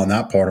a bow on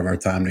that part of our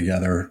time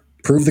together,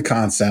 prove the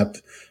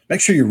concept,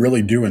 make sure you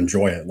really do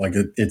enjoy it. Like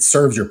it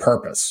serves your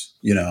purpose,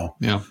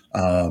 Yeah.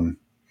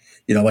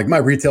 Like my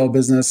retail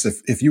business,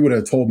 if you would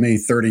have told me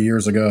 30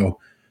 years ago,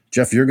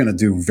 Jeff, you're going to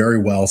do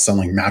very well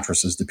selling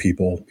mattresses to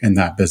people in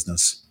that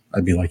business,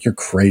 I'd be like, you're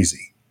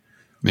crazy.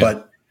 Yeah.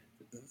 But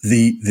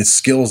the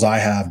skills I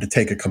have to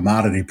take a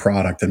commodity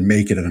product and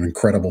make it an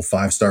incredible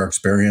 5-star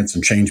experience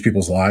and change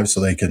people's lives so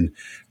they can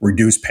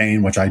reduce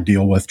pain, which I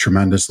deal with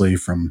tremendously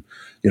from,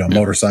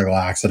 motorcycle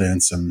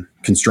accidents and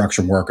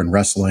construction work and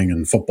wrestling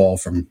and football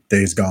from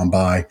days gone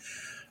by.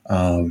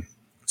 So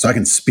I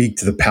can speak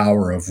to the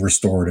power of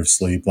restorative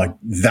sleep. Like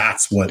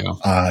that's what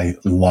I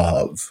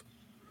love.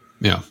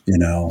 Yeah, you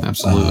know?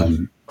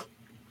 absolutely.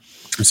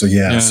 So,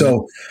 yeah.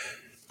 So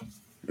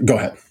go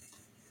ahead.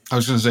 I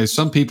was going to say,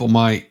 some people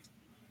might,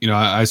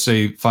 I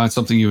say find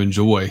something you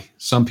enjoy.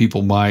 Some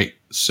people might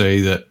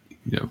say that,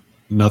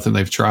 nothing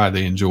they've tried,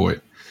 they enjoy.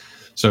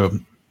 So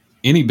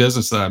any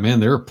business that I'm in,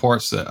 there are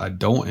parts that I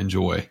don't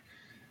enjoy,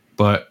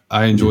 but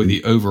I enjoy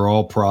the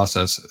overall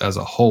process as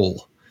a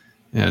whole.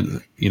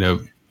 And,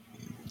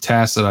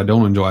 tasks that I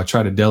don't enjoy, I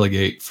try to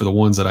delegate. For the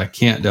ones that I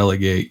can't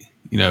delegate,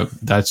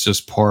 that's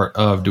just part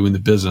of doing the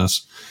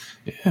business,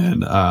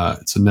 and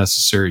it's a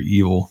necessary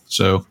evil.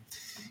 So,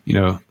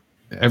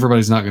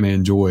 everybody's not going to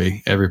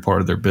enjoy every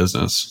part of their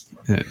business.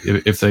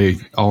 If they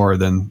are,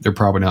 then they're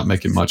probably not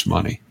making much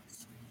money.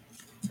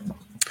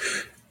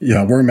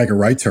 Yeah, we're going to make a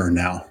right turn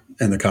now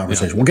in the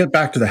conversation. Yeah. We'll get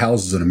back to the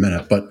houses in a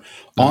minute, but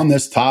on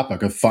this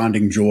topic of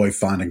finding joy,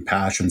 finding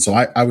passion. So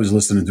I was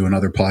listening to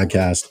another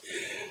podcast,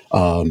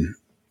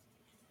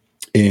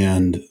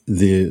 and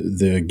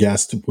the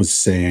guest was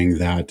saying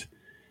that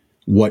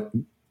what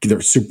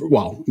they're super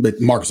well,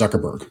 Mark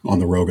Zuckerberg on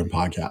the Rogan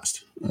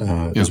podcast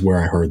is where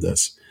I heard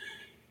this,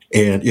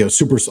 and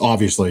super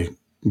obviously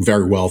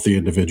very wealthy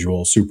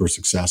individual, super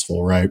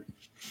successful, right?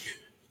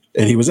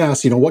 And he was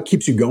asked, what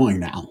keeps you going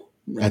now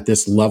at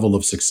this level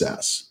of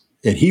success?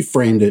 And he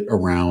framed it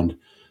around,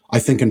 I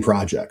think, in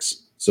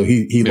projects. So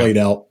he laid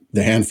out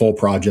the handful of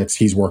projects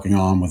he's working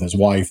on with his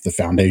wife, the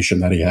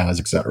foundation that he has,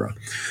 et cetera.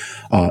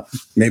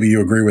 Maybe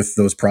you agree with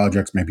those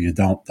projects, maybe you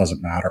don't,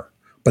 doesn't matter.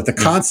 But the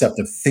concept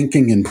of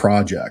thinking in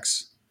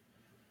projects,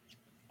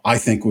 I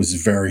think, was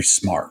very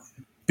smart,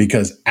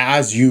 because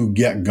as you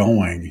get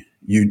going,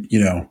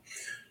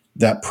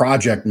 that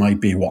project might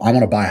be, well, I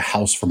want to buy a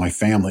house for my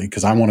family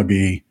because I want to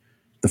be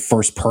the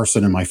first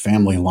person in my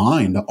family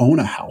line to own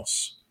a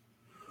house.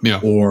 Yeah.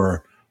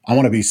 Or I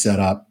want to be set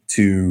up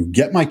to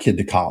get my kid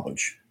to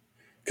college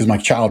because my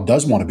child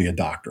does want to be a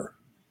doctor,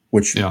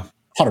 which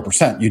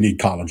 100% you need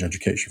college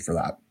education for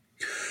that.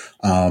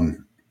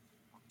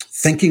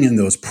 Thinking in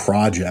those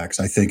projects,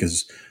 I think,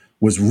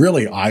 was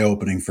really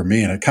eye-opening for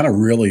me. And it kind of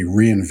really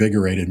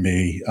reinvigorated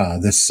me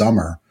this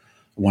summer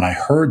when I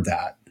heard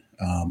that.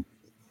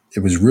 It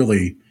was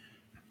really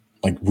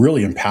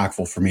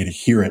impactful for me to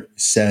hear it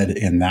said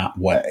in that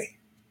way.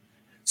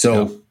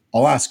 So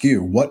I'll ask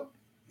you, what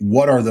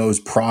are those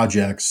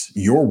projects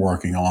you're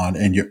working on,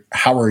 and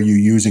how are you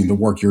using the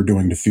work you're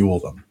doing to fuel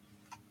them?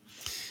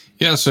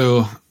 Yeah,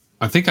 so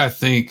I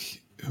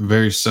think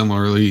very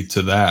similarly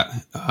to that.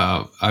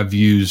 I've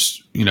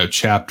used,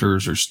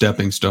 chapters or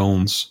stepping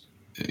stones,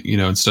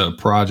 instead of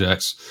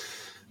projects.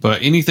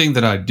 But anything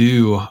that I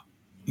do,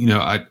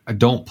 I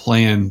don't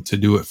plan to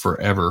do it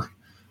forever.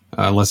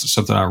 Unless it's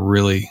something I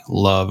really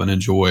love and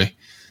enjoy.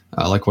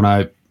 Like when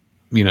I,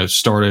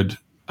 started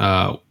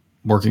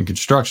working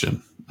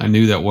construction, I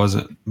knew that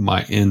wasn't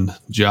my end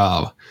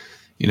job.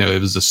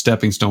 It was a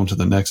stepping stone to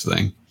the next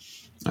thing.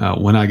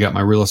 When I got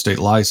my real estate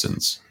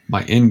license,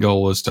 my end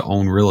goal was to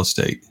own real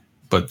estate,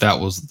 but that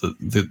was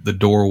the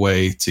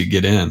doorway to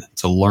get in,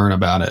 to learn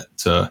about it,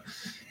 to,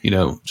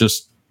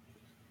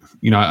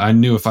 I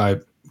knew if I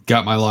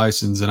got my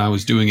license and I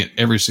was doing it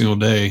every single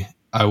day,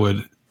 I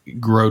would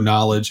grow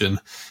knowledge and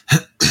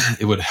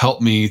it would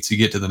help me to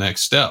get to the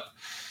next step.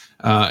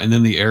 And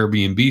then the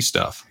Airbnb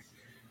stuff.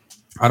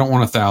 I don't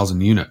want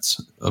 1,000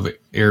 units of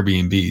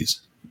Airbnbs.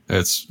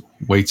 It's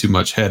way too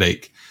much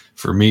headache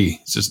for me.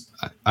 It's just,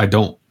 I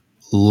don't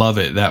love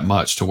it that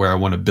much to where I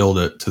want to build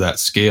it to that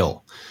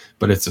scale,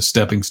 but it's a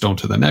stepping stone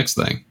to the next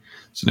thing.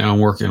 So now I'm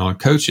working on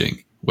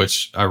coaching,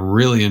 which I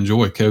really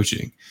enjoy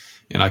coaching,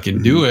 and I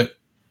can do it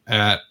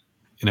at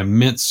an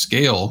immense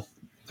scale.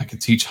 I can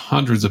teach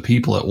hundreds of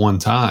people at one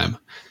time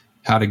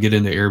how to get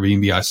into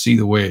Airbnb. I see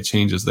the way it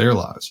changes their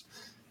lives,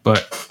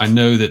 but I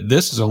know that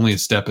this is only a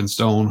stepping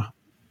stone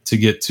to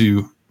get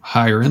to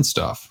higher end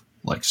stuff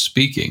like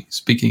speaking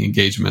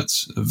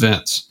engagements,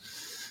 events.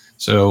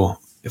 So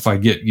if I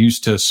get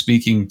used to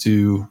speaking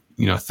to,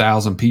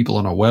 1,000 people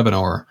in a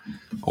webinar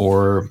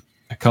or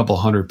a couple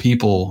hundred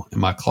people in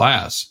my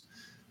class,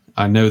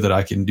 I know that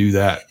I can do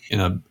that in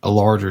a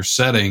larger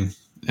setting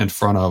in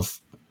front of,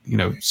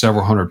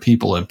 several hundred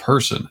people in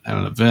person at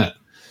an event.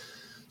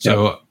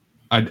 So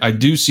I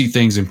do see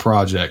things in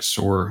projects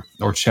or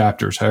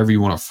chapters, however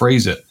you want to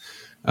phrase it.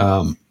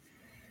 I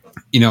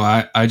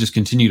just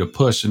continue to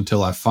push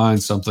until I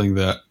find something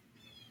that,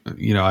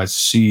 I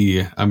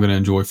see I'm going to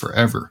enjoy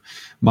forever.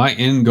 My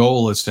end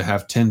goal is to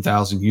have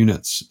 10,000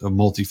 units of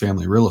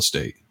multifamily real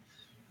estate.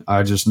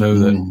 I just know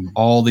that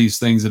all these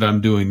things that I'm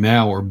doing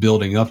now are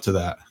building up to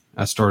that.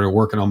 I started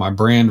working on my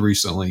brand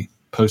recently,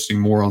 posting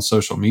more on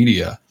social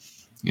media,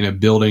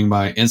 building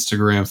my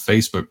Instagram,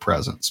 Facebook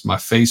presence, my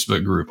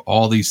Facebook group.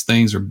 All these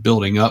things are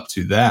building up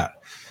to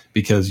that,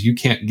 because you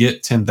can't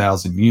get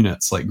 10,000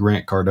 units like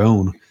Grant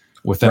Cardone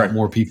without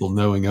more people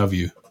knowing of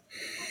you.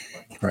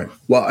 Right.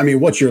 Well, I mean,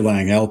 what you're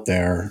laying out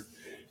there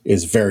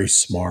is very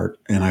smart,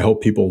 and I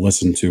hope people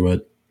listen to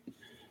it,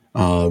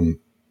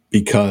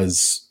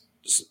 because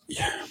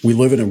we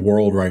live in a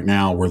world right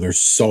now where there's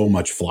so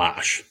much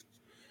flash.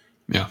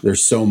 Yeah.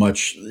 There's so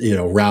much,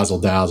 razzle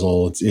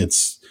dazzle.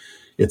 It's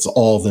it's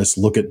all this,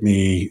 look at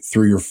me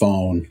through your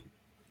phone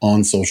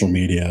on social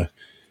media,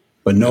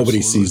 but nobody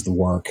Absolutely. sees the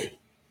work.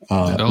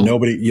 They don't.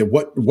 Nobody,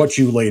 what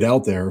you laid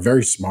out there,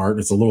 very smart.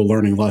 It's a little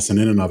learning lesson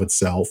in and of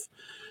itself.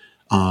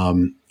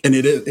 And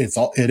it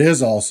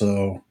is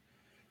also,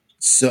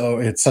 so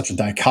it's such a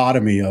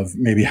dichotomy of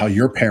maybe how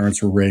your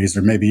parents were raised,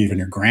 or maybe even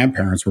your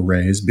grandparents were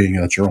raised, being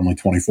that you're only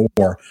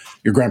 24.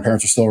 Your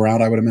grandparents are still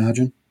around, I would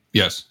imagine.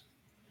 Yes.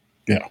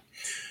 Yeah.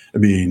 I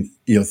mean,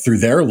 through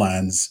their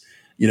lens,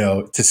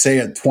 to say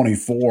at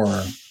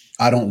 24,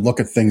 I don't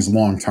look at things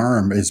long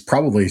term is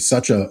probably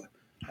such a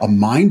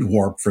mind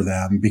warp for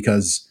them,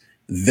 because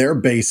their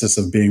basis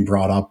of being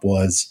brought up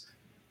was,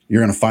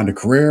 you're going to find a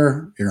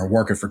career, you're going to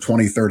work it for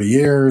 20, 30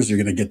 years, you're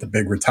going to get the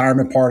big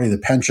retirement party, the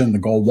pension, the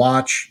gold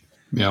watch,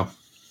 Yeah.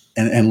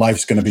 and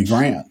life's going to be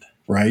grand,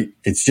 right?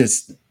 It's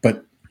just,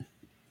 but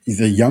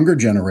the younger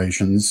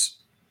generations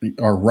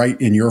are right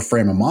in your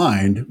frame of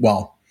mind.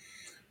 Well,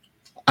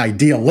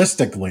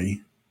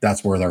 idealistically,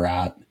 that's where they're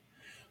at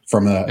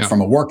from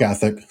a work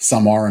ethic.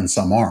 Some are and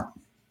some aren't.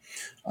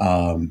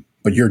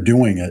 But you're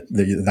doing it.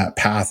 That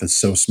path is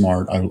so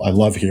smart. I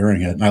love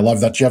hearing it. And I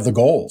love that you have the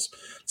goals.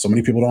 So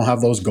many people don't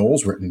have those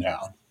goals written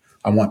down.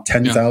 I want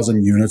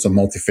 10,000 units of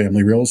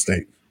multifamily real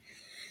estate.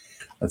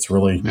 That's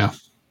really,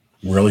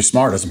 really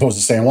smart, as opposed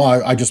to saying,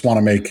 well, I just want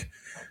to make,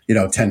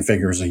 10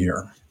 figures a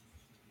year,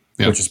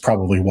 which is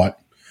probably what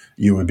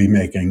you would be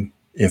making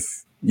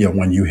if,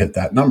 when you hit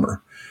that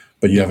number.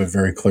 But you have it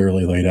very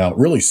clearly laid out.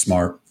 Really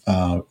smart.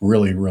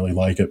 Really, really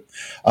like it.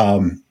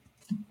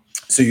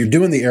 So you're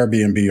doing the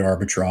Airbnb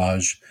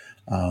arbitrage,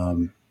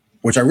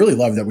 which I really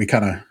love that we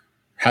kind of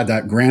had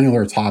that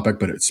granular topic,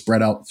 but it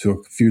spread out to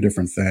a few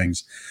different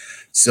things.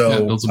 So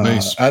it builds a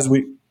base.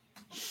 I'm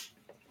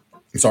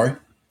sorry?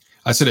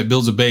 I said it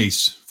builds a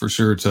base for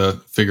sure to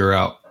figure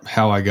out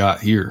how I got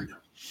here.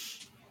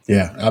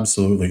 Yeah,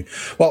 absolutely.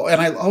 Well,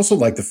 and I also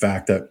like the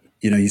fact that,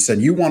 you said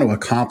you want to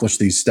accomplish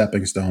these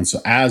stepping stones. So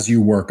as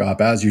you work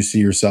up, as you see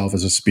yourself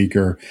as a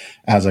speaker,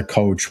 as a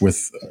coach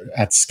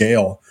at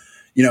scale,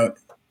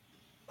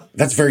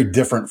 that's very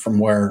different from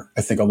where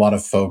I think a lot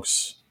of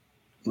folks,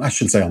 I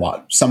shouldn't say a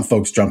lot, some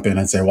folks jump in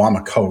and say, well, I'm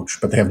a coach,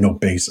 but they have no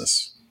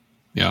basis.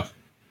 Yeah.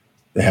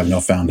 They have no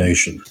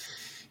foundation.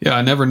 Yeah.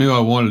 I never knew I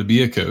wanted to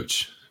be a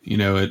coach.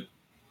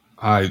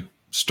 I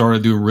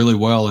started doing really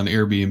well in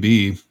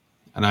Airbnb,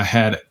 and I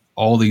had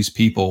all these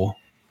people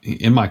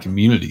in my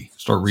community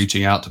start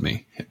reaching out to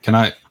me. Can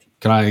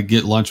I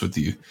get lunch with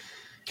you?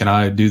 Can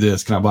I do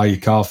this? Can I buy you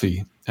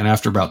coffee? And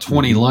after about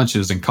 20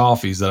 lunches and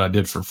coffees that I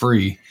did for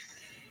free,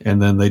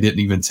 and then they didn't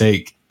even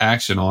take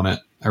action on it,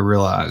 I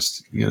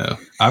realized,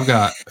 I've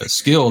got a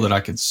skill that I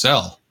can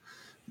sell,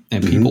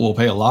 and people will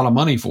pay a lot of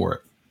money for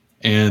it.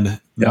 And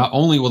not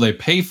only will they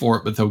pay for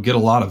it, but they'll get a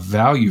lot of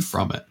value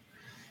from it.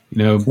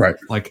 Right.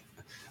 Like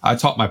I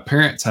taught my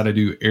parents how to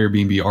do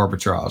Airbnb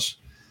arbitrage,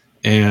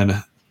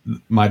 and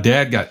my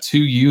dad got 2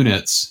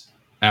 units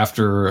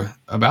after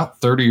about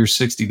 30 or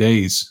 60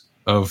 days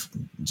of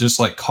just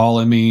like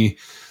calling me.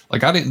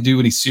 Like I didn't do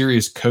any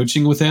serious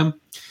coaching with him,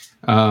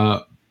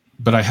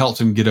 but I helped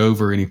him get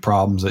over any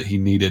problems that he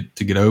needed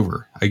to get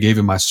over. I gave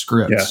him my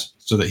scripts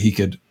so that he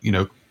could,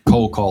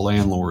 cold call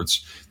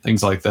landlords,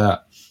 things like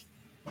that.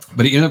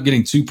 But he ended up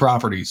getting 2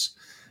 properties.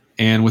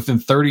 And within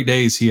 30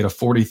 days, he had a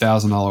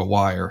 $40,000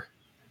 wire,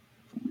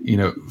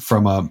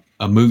 from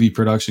a movie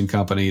production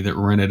company that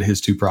rented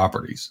his 2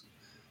 properties.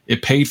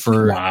 It paid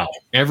for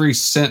every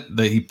cent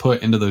that he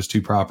put into those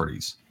 2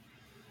 properties.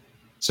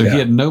 So he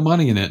had no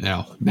money in it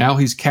now. Now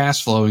he's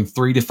cash flowing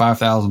 $3,000 to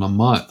 $5,000 a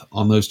month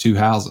on those 2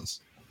 houses.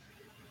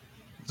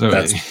 So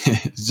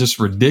it's just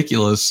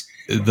ridiculous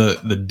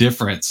the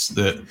difference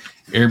that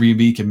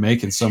Airbnb can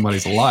make in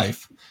somebody's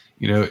life.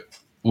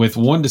 With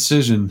one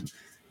decision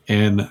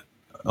and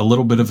a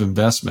little bit of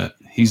investment,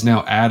 he's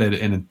now added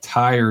an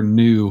entire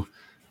new,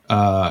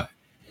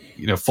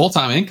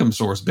 full-time income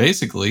source.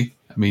 Basically,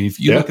 I mean, if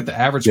you look at the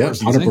average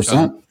person's 100%.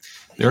 Income,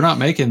 they're not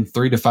making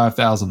 $3,000 to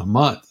 $5,000 a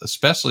month,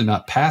 especially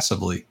not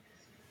passively.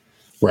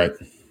 Right.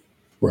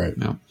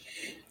 No.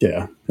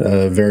 Yeah.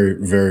 Very,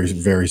 very,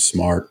 very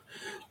smart.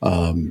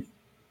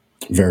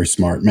 Very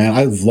smart, man.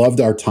 I've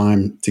loved our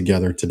time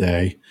together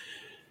today.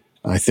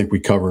 I think we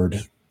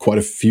covered quite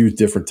a few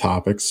different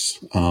topics.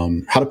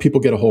 How do people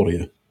get a hold of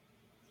you?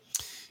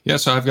 Yeah,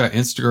 so I've got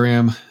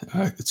Instagram.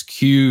 It's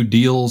Q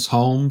Deals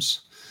Homes,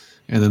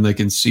 and then they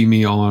can see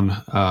me on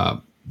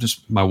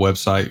just my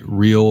website,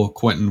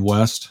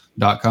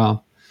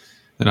 realquentinwest.com.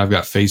 Then I've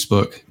got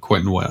Facebook,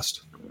 Quentin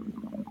West.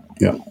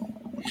 Yeah,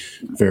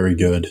 very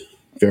good,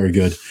 very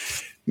good.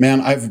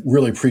 Man, I've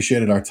really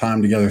appreciated our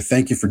time together.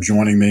 Thank you for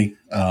joining me.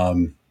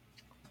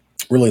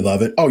 Really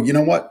love it. Oh, you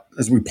know what?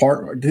 As we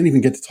part, I didn't even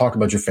get to talk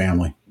about your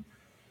family.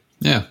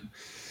 Yeah.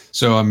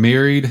 So I'm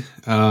married.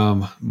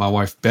 My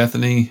wife,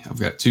 Bethany, I've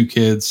got 2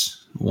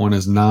 kids. One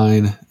is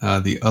 9.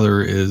 The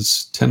other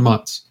is 10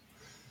 months.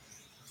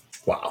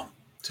 Wow.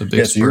 It's a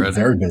big so you're spread.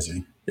 Very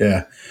busy.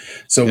 Yeah.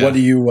 So what do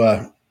you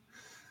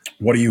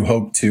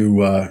hope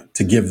to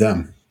give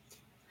them?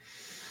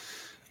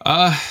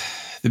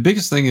 The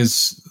biggest thing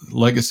is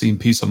legacy and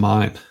peace of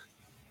mind.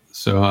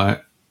 So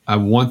I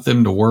want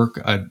them to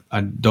work.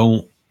 I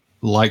don't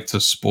like to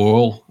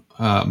spoil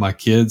my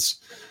kids.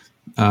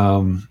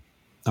 I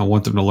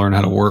want them to learn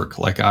how to work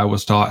like I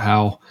was taught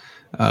how,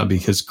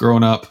 because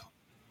growing up,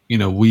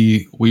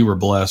 we were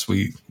blessed.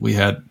 We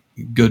had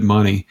good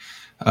money,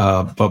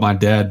 but my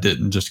dad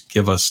didn't just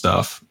give us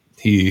stuff.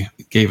 He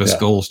gave us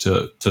goals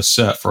to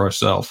set for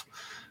ourselves,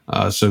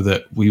 so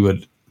that we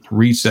would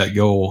reach that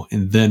goal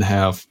and then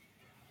have,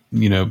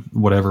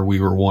 whatever we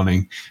were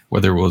wanting,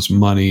 whether it was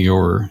money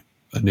or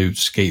a new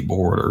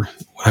skateboard or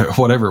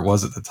whatever it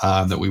was at the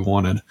time that we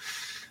wanted.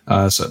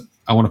 So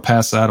I want to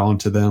pass that on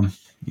to them,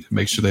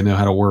 make sure they know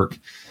how to work.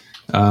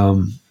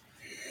 And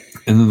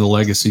then the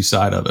legacy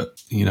side of it,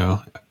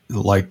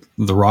 like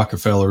the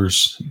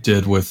Rockefellers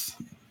did with,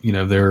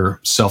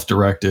 their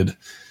self-directed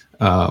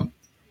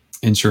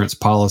insurance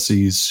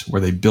policies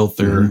where they built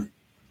their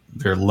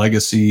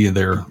legacy and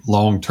their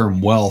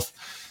long-term wealth.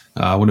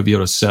 I want to be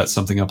able to set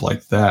something up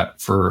like that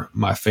for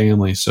my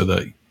family so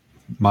that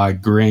my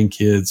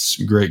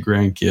grandkids, great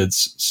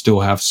grandkids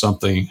still have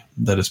something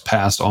that is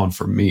passed on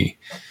from me.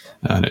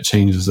 And it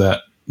changes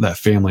that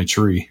family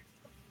tree.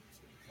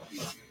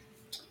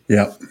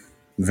 Yep.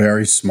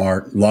 Very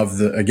smart. Love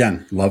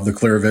the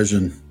clear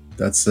vision.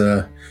 That's,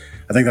 I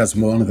think that's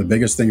one of the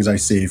biggest things I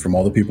see from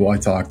all the people I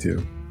talk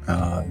to.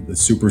 The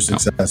super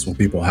successful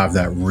people have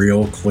that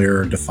real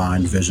clear,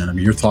 defined vision. I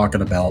mean, you're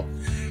talking about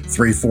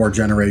 3-4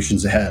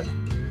 generations ahead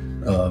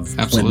of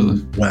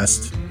Quentin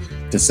West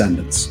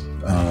descendants.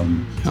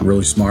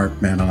 Really smart,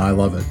 man. And I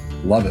love it.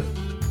 Love it.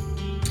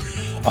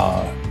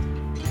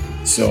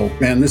 So,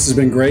 man, this has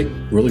been great.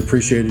 Really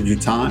appreciated your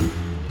time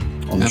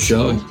on the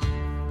show.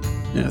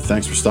 Yeah,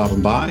 thanks for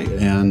stopping by.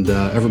 And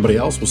everybody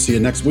else, we'll see you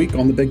next week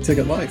on The Big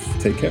Ticket Life.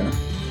 Take care.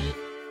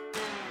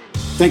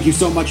 Thank you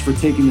so much for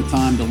taking the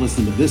time to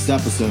listen to this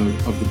episode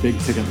of The Big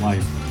Ticket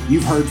Life.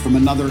 You've heard from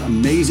another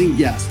amazing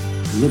guest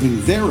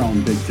living their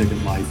own big ticket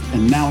life,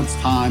 and now it's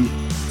time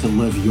to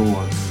live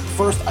yours.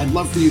 First, I'd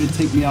love for you to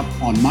take me up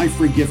on my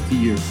free gift to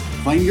you.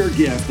 Claim your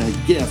gift at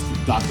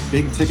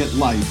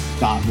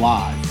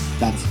gift.thebigticketlife.live.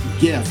 That's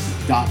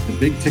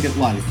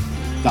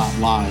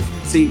gift.thebigticketlife.live.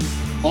 See,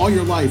 all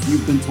your life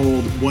you've been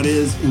told what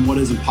is and what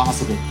isn't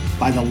possible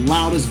by the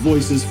loudest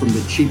voices from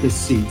the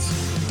cheapest seats.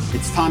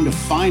 It's time to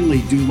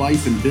finally do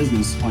life and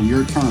business on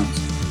your terms.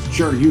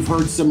 Sure, you've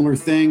heard similar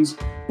things,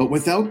 but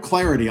without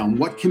clarity on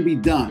what can be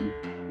done,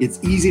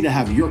 it's easy to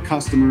have your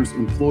customers,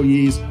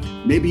 employees,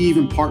 maybe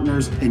even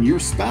partners, and your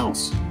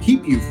spouse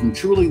keep you from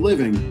truly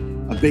living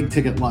a big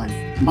ticket life.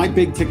 My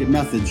big ticket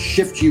methods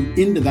shift you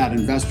into that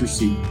investor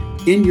seat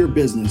in your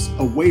business,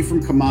 away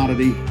from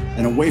commodity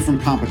and away from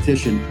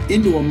competition,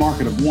 into a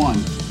market of one,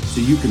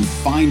 so you can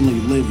finally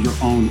live your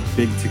own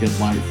big ticket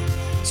life.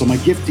 So my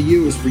gift to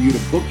you is for you to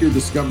book your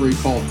discovery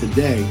call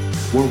today,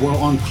 where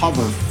we'll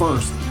uncover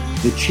first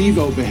the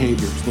Chivo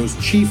behaviors, those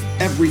chief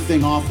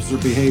everything officer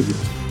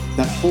behaviors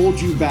that hold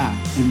you back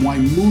and why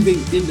moving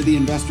into the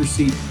investor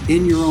seat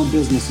in your own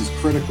business is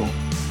critical.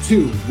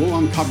 2, we'll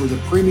uncover the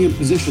premium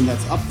position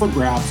that's up for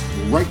grabs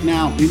right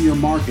now in your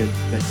market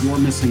that you're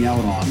missing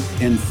out on.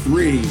 And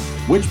 3,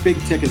 which big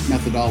ticket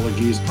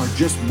methodologies are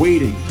just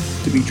waiting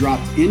to be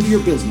dropped into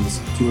your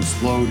business to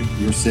explode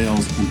your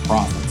sales and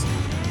profits.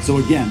 So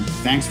again,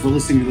 thanks for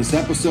listening to this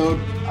episode.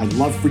 I'd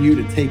love for you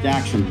to take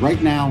action right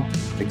now,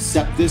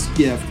 accept this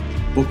gift,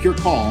 book your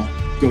call,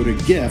 go to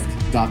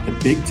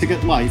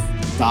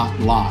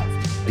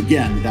gift.thebigticketlife.live.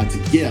 Again, that's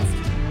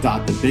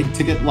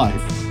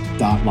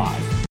gift.thebigticketlife.live.